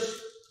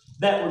believers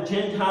that were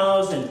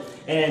Gentiles,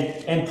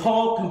 and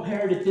Paul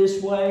compared it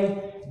this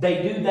way.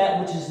 They do that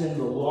which is in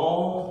the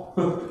law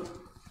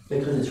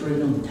because it's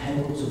written on the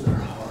tables of their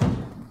heart.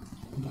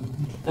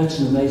 That's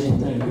an amazing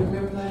thing. You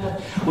remember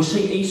that? Well,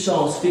 see,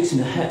 Jacob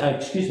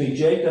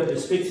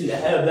is fixing to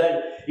have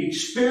that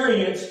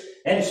experience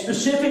at a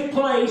specific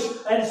place,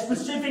 at a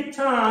specific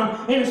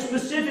time, in a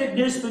specific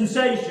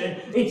dispensation.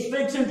 It's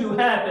fixing to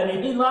happen.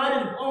 And he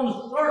lighted upon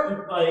a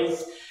certain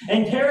place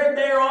and tarried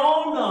there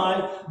all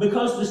night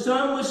because the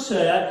sun was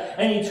set.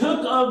 And he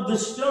took of the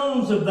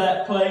stones of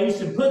that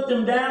place and put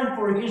them down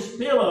for his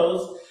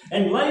pillows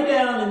and lay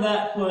down in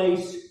that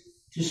place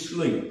to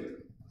sleep.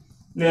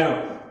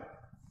 Now,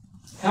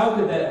 how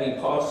could that be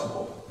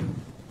possible?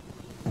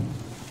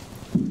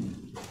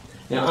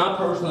 Now, I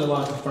personally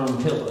like a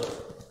firm pillow,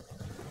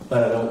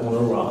 but I don't want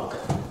a rock.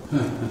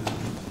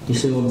 You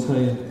see what I'm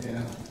saying?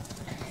 Yeah.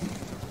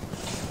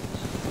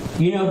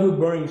 You know who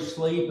brings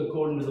sleep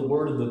according to the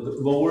word of the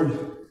Lord?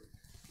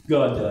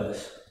 God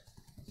does.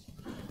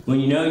 When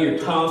you know you're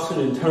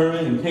tossing and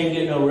turning and can't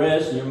get no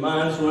rest and your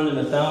mind's running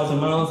 1,000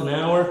 miles an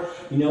hour,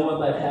 you know what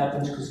that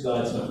happens? Because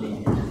God's not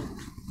in it.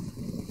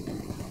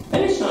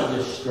 And it's not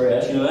just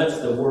stress. You know, that's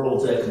the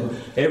world's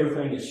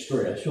everything is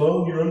stress.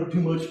 Oh, you're under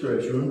too much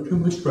stress. You're under too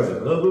much stress.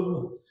 Blah, blah,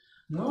 blah.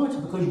 No, it's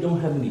because you don't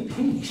have any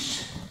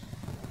peace.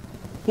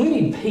 We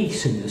need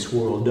peace in this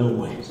world, don't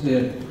we?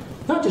 Yeah.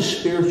 Not just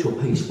spiritual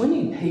peace. We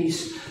need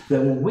peace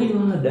that when we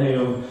lie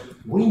down,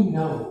 we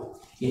know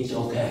it's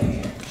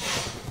okay.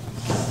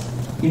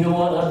 You know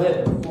what? I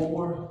bet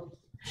before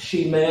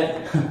she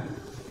met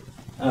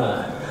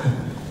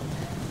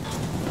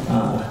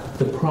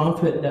the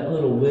prophet, that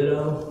little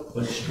widow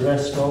was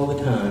stressed all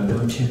the time,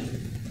 don't you?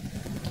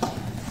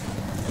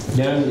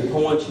 Down to the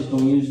point she's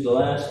going to use the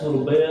last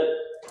little bit.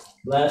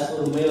 Last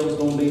little meal was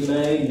going to be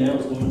made, and that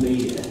was going to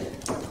be it.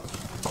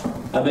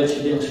 I bet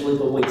she didn't sleep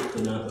a week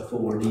the night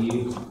before, do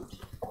you?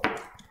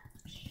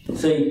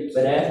 See,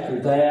 but after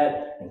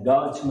that, and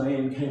God's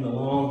man came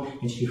along,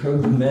 and she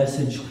heard the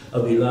message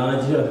of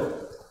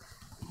Elijah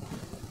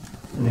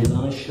and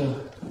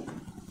Elisha,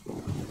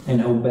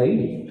 and obeyed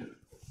him.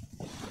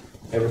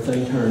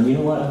 Everything turned. You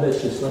know what? I bet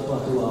she slept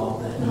like a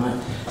log that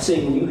night.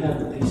 See, when you have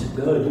the peace of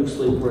God, you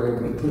sleep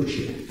wherever he puts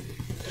you.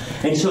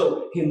 And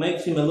so he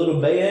makes him a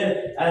little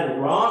bed out of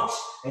rocks,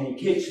 and he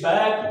kicks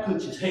back and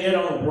puts his head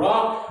on a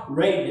rock,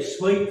 ready to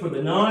sleep for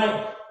the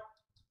night.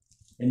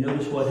 And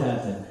notice what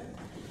happened.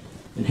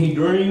 And he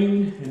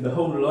dreamed, and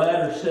behold, a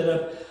ladder set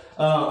up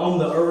on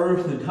the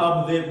earth, the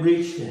top of it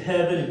reached to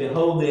heaven, and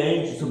behold, the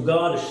angels of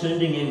God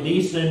ascending and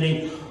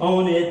descending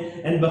on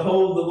it. And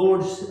behold, the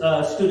Lord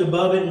stood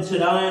above it and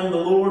said, I am the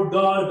Lord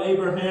God of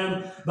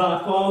Abraham, thy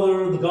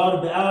father, the God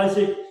of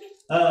Isaac.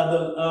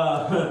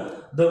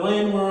 The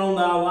land whereon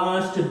thou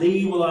liest, to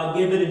thee will I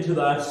give it, into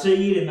thy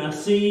seed, and thy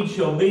seed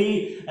shall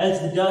be as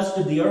the dust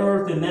of the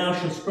earth, and thou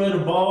shalt spread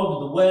abroad to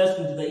the west,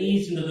 and to the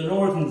east, and to the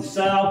north, and the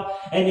south,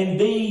 and in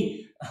thee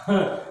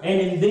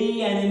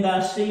and in thy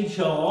seed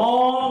shall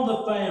all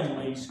the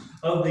families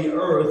of the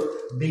earth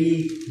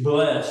be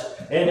blessed.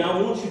 And I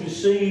want you to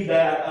see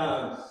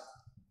that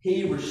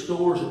he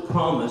restores a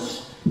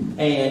promise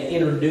and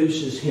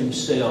introduces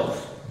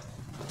himself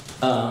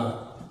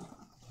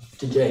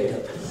to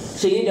Jacob.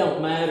 See, it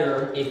don't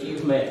matter if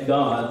you've met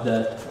God.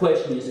 The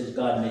question is, has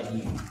God met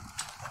you?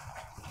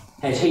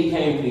 Has He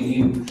came to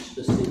you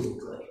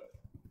specifically?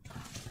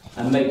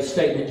 I make the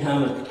statement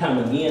time and time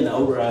again, the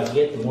older I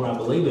get, the more I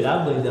believe it.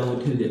 I believe the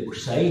only two that were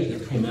saved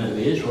that came out of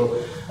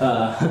Israel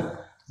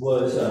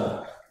was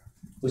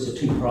the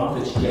two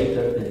prophets,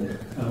 Jacob and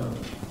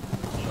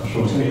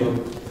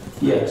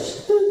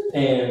yes.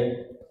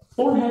 And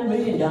 4.5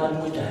 million died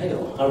and went to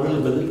hell. I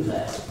really believe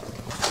that.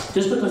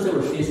 Just because they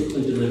were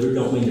physically delivered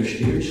don't mean they're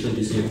spiritually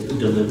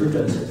delivered,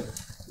 does it?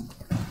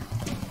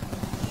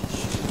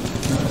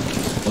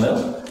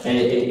 Well, and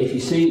if you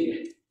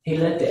see, He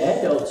let the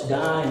adults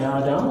die in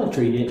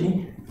idolatry, didn't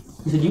He?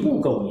 He said, you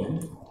won't go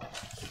in.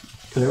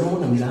 So every one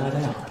of them died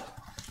out.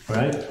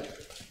 Right?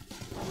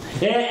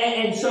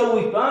 And so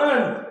we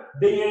find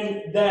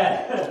then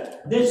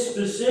that this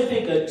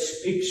specific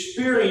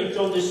experience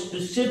on this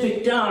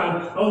specific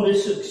time, on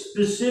this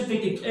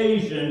specific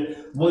occasion,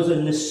 was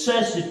a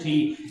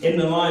necessity in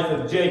the life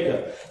of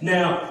Jacob.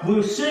 Now,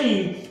 we'll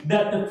see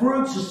that the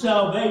fruits of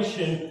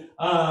salvation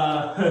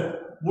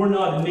were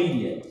not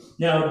immediate.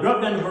 Now,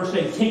 drop down to verse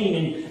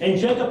 18. And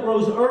Jacob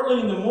rose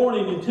early in the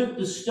morning and took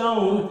the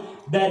stone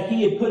that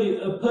he had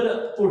put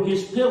up for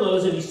his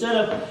pillows, and he set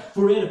up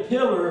for it a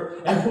pillar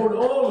and poured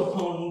oil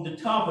upon the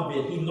top of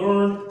it. He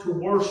learned to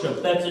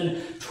worship. That's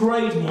a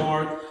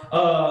trademark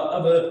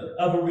of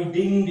a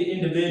redeemed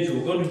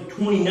individual. Go to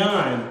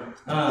 29,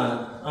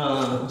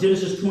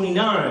 Genesis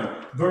 29,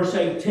 verse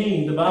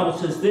 18. The Bible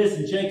says this,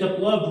 and Jacob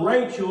loved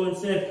Rachel and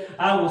said,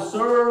 I will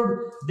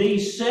serve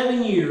these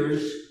 7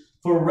 years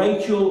for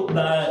Rachel,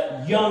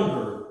 thy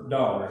younger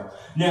daughter.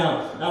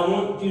 Now, I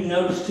want you to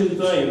notice two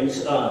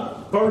things.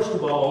 First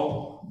of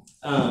all,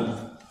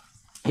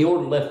 he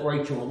already left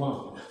Rachel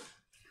alone.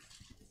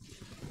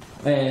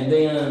 And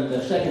then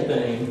the second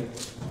thing,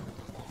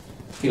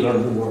 he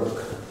learned to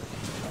work.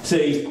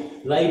 See,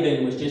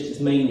 Laban was just as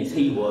mean as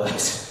he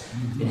was.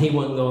 And he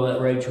wasn't going to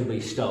let Rachel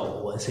be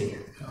stole, was he?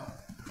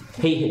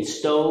 He had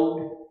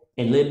stole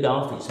and lived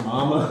off his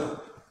mama.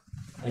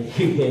 And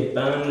he had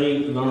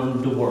finally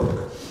learned to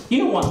work.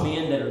 You know what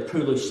men that are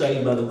truly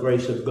saved by the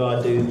grace of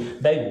God do?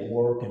 They will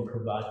work and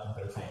provide for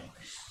their families.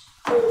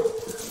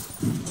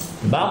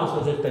 The Bible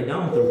says if they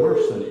don't, they're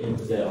worse than the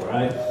infidel,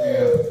 right?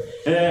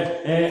 Yeah.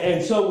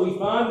 And so we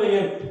find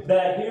then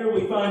that here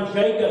we find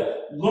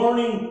Jacob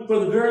learning for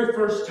the very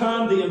first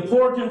time the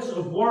importance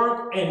of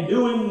work and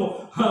doing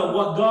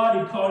what God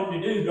had called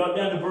him to do. Drop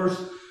down to verse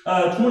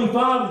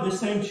 25 of the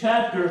same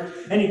chapter.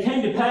 And it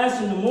came to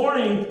pass in the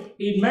morning,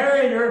 he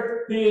married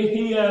her,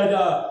 he had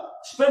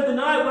spent the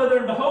night with her,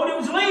 and behold, it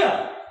was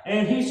Leah.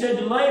 And he said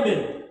to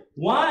Laban,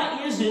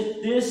 why is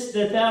it this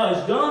that thou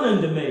hast done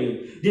unto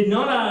me? Did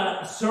not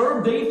I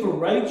serve thee for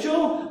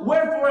Rachel?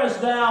 Wherefore hast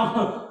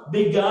thou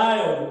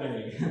beguiled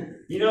me?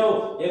 You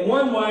know, in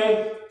one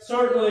way,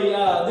 certainly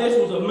this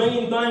was a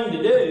mean thing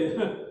to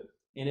do.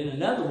 And in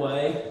another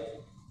way,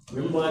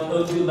 remember what I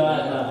told you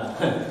about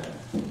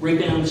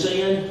reaping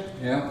sin?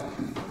 Yeah.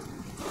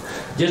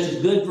 Just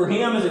as good for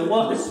him as it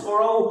was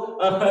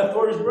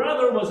for his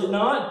brother, was it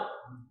not?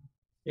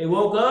 He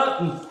woke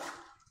up and,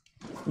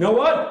 you know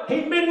what?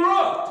 He'd been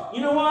rooked.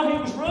 You know why he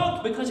was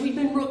rooked? Because he'd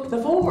been rooked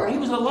before. He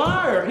was a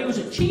liar. He was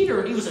a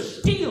cheater. He was a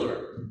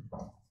stealer.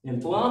 And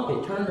flop,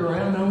 it turned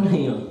around on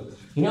him.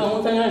 You know,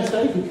 one thing I'd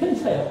say, he couldn't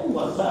say a whole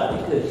lot about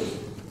it, could he?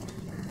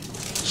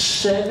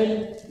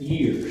 7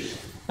 years.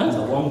 That's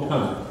a long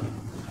time.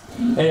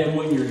 And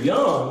when you're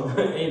young,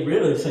 it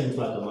really seems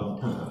like a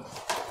long time.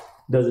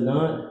 Does it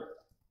not?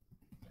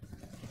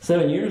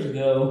 7 years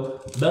ago,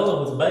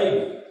 Bella was a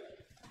baby.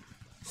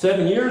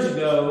 7 years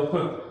ago,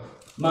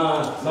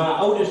 my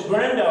oldest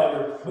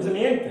granddaughter was an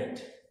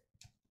infant.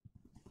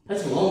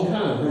 That's a long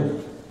time, isn't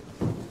it?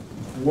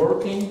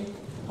 Working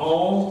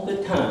all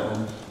the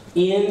time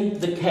in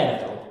the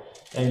cattle,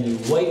 and you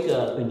wake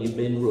up and you've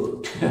been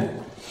rooked.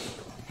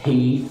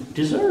 He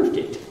deserved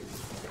it.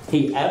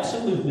 He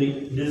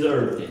absolutely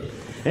deserved it.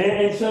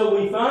 And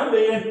so we find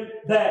then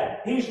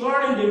that he's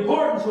learning the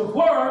importance of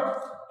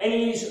work, and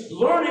he's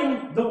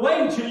learning the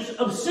wages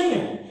of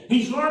sin.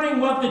 He's learning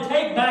what the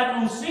take back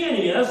on sin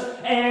is,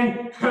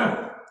 and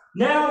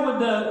now with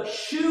the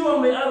shoe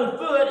on the other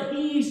foot,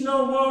 he's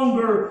no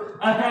longer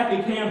a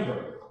happy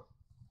camper.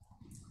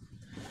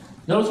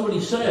 Notice what he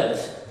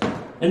says.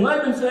 And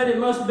Laban said it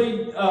must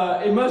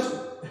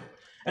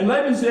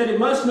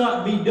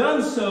not be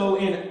done so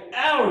in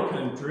our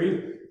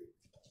country,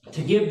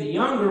 to give the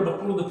younger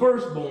before the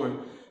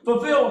firstborn.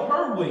 Fulfill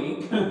her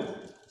week,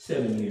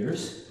 7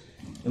 years,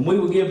 and we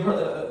will give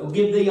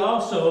thee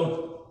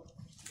also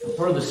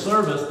for the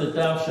service that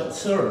thou shalt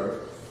serve.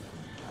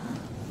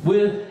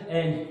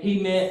 And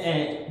he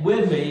met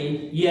with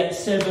me yet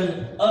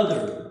 7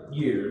 other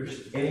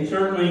years, and he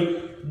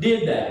certainly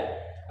did that.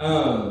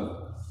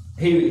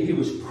 He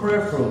was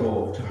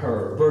preferable to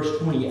her. Verse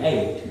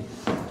 28.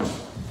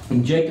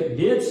 And Jacob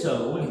did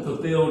so and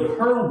fulfilled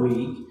her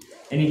week,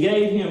 and he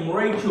gave him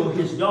Rachel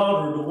his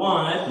daughter to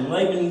wife, and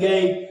Laban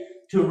gave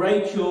to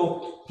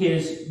Rachel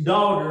his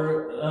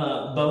daughter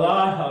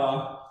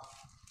Bilhah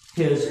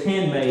his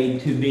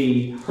handmaid to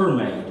be her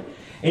maid.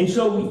 And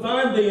so we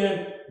find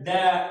then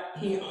that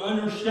he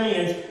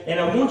understands, and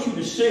I want you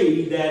to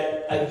see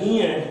that,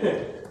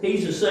 again,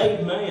 he's a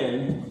saved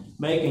man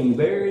making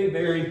very,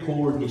 very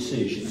poor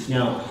decisions.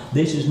 Now,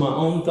 this is my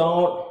own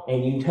thought,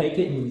 and you take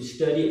it and you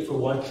study it for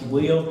what you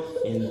will,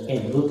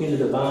 and look into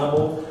the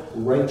Bible.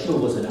 Rachel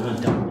was an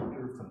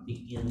idolater from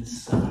the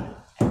inside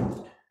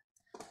out.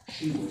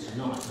 She was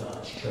not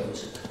God's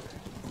chosen.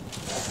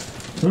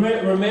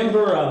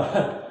 Remember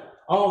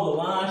all the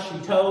lies she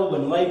told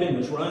when Laban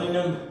was running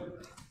them?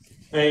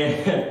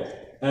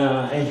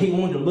 And he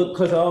wanted to look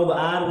because all the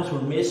idols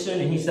were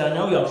missing, and he said, I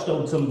know y'all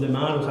stole some of them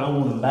idols, I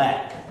want them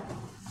back.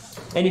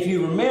 And if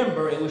you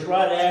remember, it was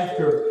right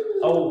after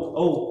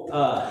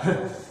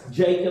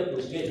Jacob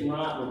was getting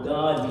right with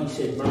God, and he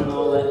said, burn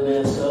all that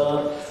mess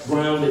up,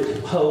 ground it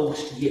to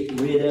post,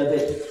 get rid of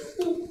it.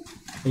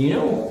 And you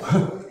know,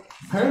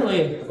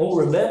 apparently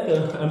old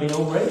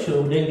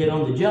Rachel didn't get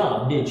on the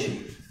job, did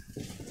she?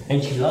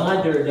 And she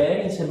lied to her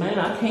daddy and said, man,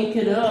 I can't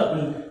get up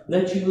and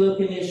let you look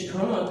in this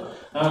trunk.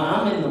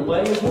 I'm in the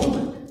way of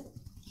woman.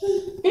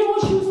 You know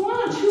what she was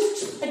lying? She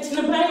was expecting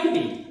a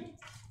baby.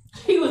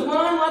 He was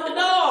lying like a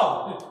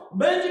dog.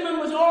 Benjamin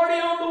was already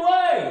on the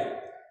way.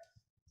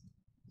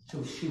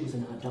 So she was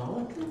an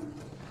idolater.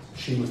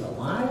 She was a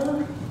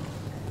liar.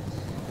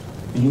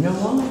 And you know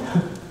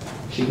what?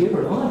 She gave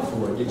her life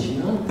for it, did she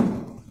not?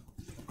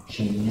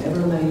 She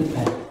never made it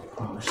back to the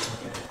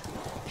promised land.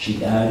 She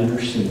died in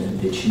her sin,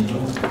 did she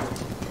not?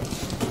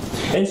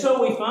 And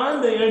so we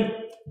find then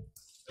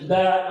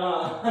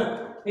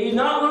that he had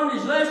not learned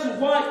his lesson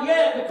quite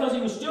yet because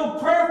he was still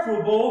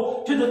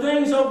preferable to the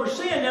things over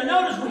sin. Now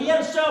notice when he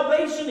had a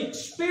salvation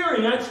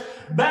experience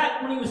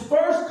back when he was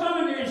first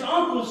coming to his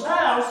uncle's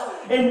house,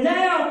 and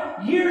now,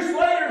 years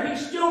later,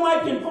 he's still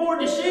making poor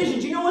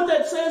decisions. You know what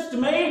that says to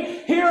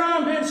me? Here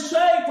I've been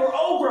saved for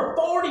over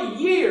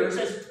 40 years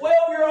as a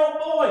 12-year-old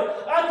boy.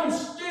 I can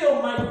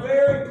still make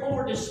very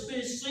poor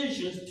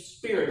decisions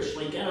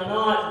spiritually, can I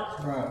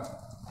not? Right.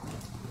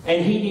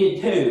 And he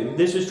did too.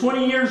 This is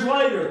 20 years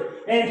later,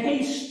 and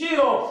he's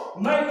still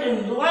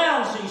making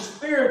lousy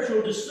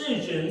spiritual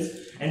decisions.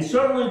 And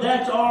certainly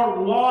that's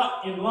our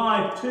lot in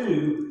life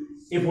too,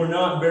 if we're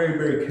not very,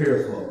 very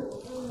careful.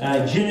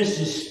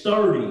 Genesis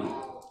 30,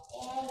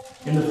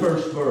 in the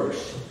first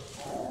verse.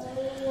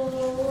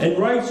 And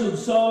Rachel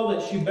saw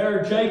that she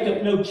bare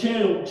Jacob no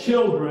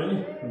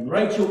children. And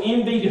Rachel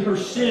envied her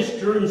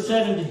sister and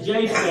said unto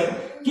Jacob,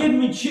 give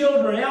me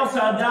children, else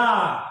I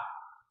die.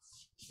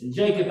 And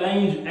Jacob's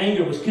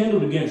anger was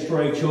kindled against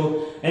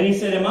Rachel, and he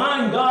said, am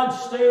I in God's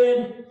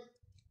stead?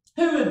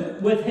 Who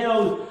hath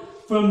withheld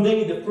from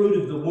thee the fruit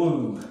of the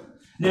womb?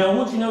 Now, I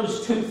want you to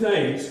notice two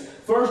things.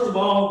 First of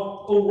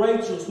all, old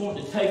Rachel's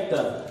wanting to take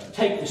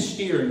the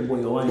steering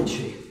wheel, ain't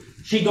she?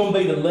 She's going to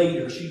be the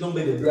leader. She's going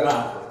to be the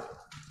driver.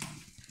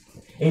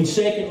 And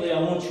secondly, I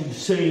want you to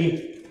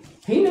see,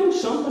 he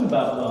knows something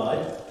about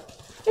God.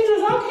 He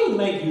says, I can't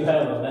make you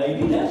have a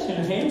baby. That's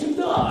in the hands of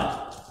God.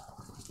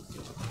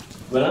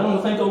 But I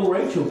don't think old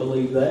Rachel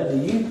believed that, do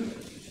you?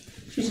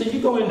 She said, you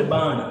go into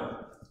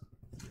Bina.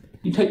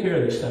 You take care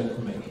of this thing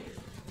for me.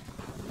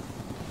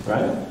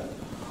 Right?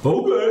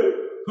 Okay.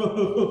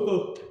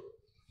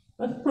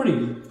 That's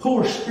pretty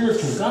poor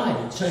spiritual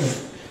guidance, ain't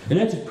it? And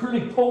that's a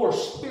pretty poor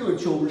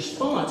spiritual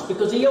response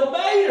because he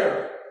obeyed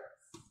her.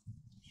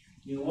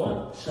 You know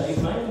what?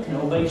 Saved man can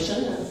obey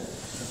sin.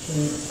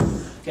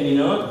 Can he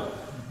not?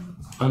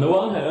 I know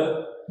I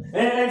have.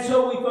 And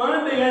so we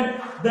find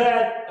then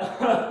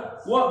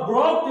that what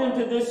brought them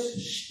to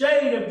this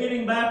state of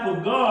getting back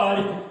with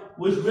God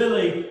was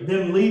really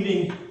them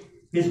leaving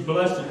his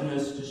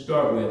blessedness to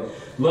start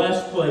with.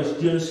 Last place,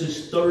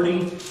 Genesis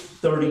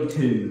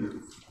 30:32.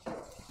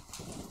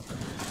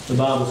 The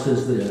Bible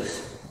says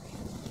this.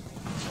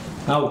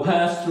 I will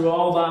pass through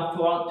all thy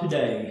flock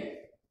today,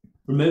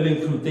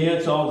 removing from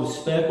thence all the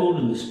speckled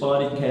and the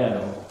spotted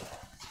cattle,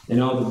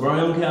 and all the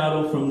brown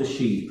cattle from the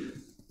sheep,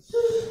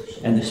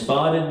 and the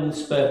spotted and the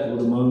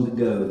speckled among the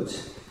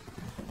goats.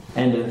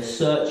 And of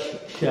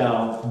such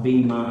shall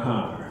be my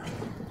hire.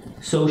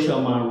 So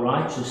shall my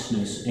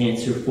righteousness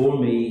answer for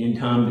me in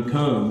time to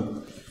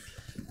come,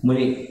 when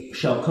it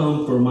shall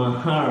come for my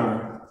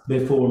hire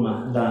before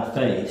thy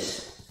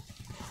face.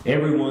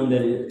 Everyone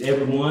that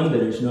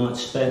is not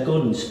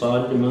speckled and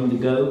spotted among the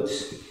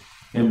goats,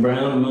 and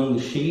brown among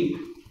the sheep,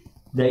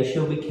 they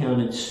shall be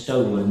counted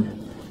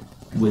stolen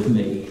with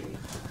me.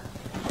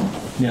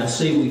 Now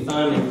see, we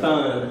finally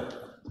find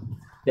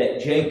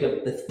that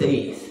Jacob the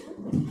thief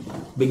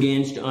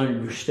begins to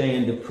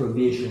understand the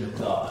provision of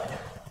God.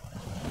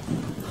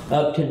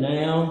 Up to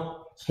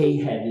now, he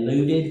had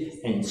looted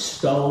and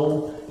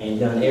stole and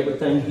done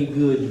everything he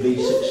could to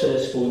be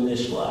successful in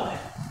this life.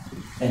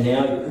 And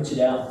now he puts it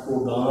out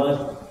before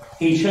God.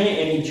 He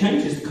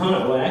changes the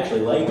contract. Well,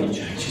 actually, Laban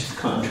changes the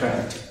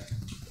contract.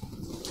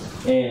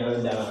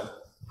 And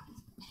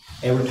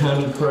every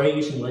time he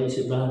prays and lays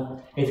it by,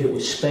 if it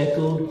was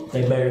speckled,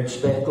 they buried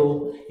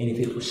speckled. And if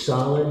it was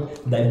solid,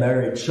 they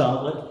buried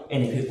solid.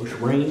 And if it was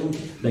ringed,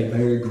 they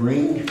buried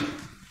ringed.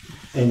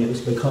 And it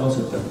was because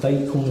of the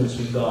faithfulness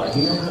of God.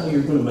 You know how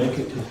you're going to make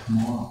it to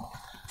tomorrow?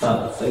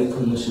 By the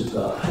faithfulness of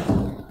God.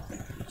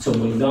 So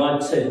when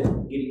God said,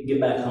 get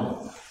back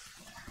home,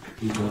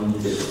 He's going to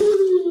do it.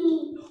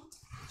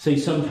 See,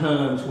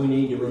 sometimes we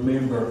need to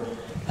remember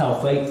how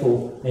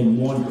faithful and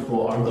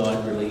wonderful our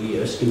God really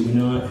is, do we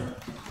not?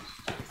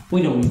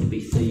 We don't need to be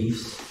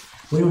thieves.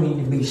 We don't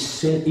need to be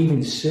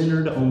even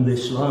centered on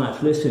this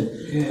life. Listen,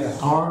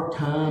 our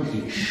time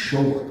is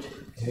short.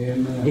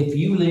 Amen. If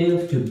you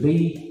live to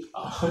be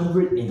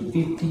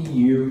 150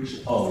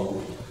 years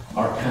old,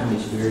 our time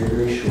is very,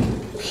 very short.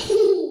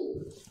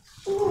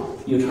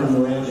 You'll turn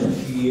around in a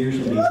few years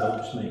and be as old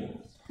as me.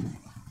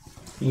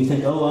 And you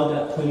think, oh, I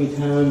got plenty of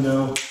time.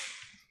 No.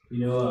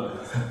 You know,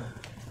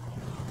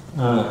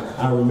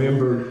 I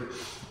remember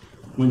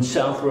when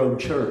South Road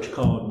Church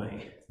called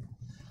me.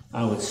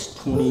 I was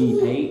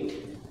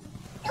 28.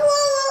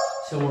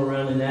 Somewhere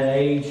around in that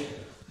age.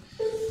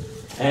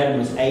 Adam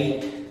was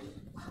 8.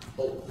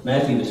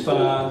 Matthew was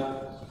 5.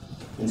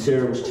 And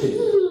Sarah was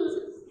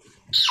 2.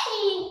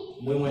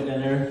 We went down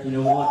there. You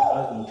know what?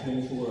 I was going to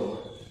change the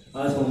world.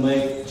 I was going to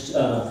make, it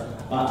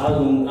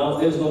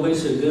was going to be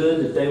so good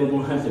that they were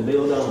going to have to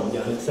build on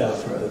down at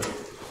South Road.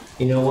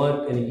 You know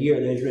what? In a year,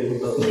 they was ready to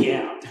vote me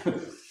out.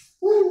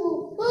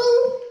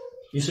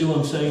 You see what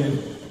I'm saying?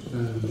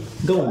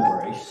 Go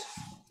embrace.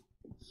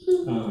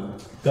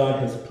 God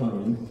has a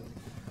plan.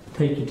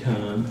 Take your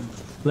time.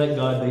 Let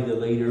God be the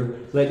leader.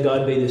 Let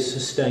God be the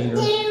sustainer.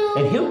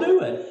 And He'll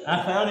do it.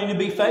 I found Him to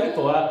be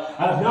faithful.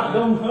 I've not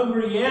gone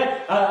hungry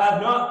yet.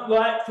 I've not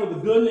lacked for the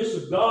goodness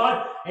of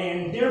God.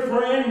 And dear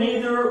friend,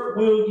 neither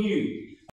will you.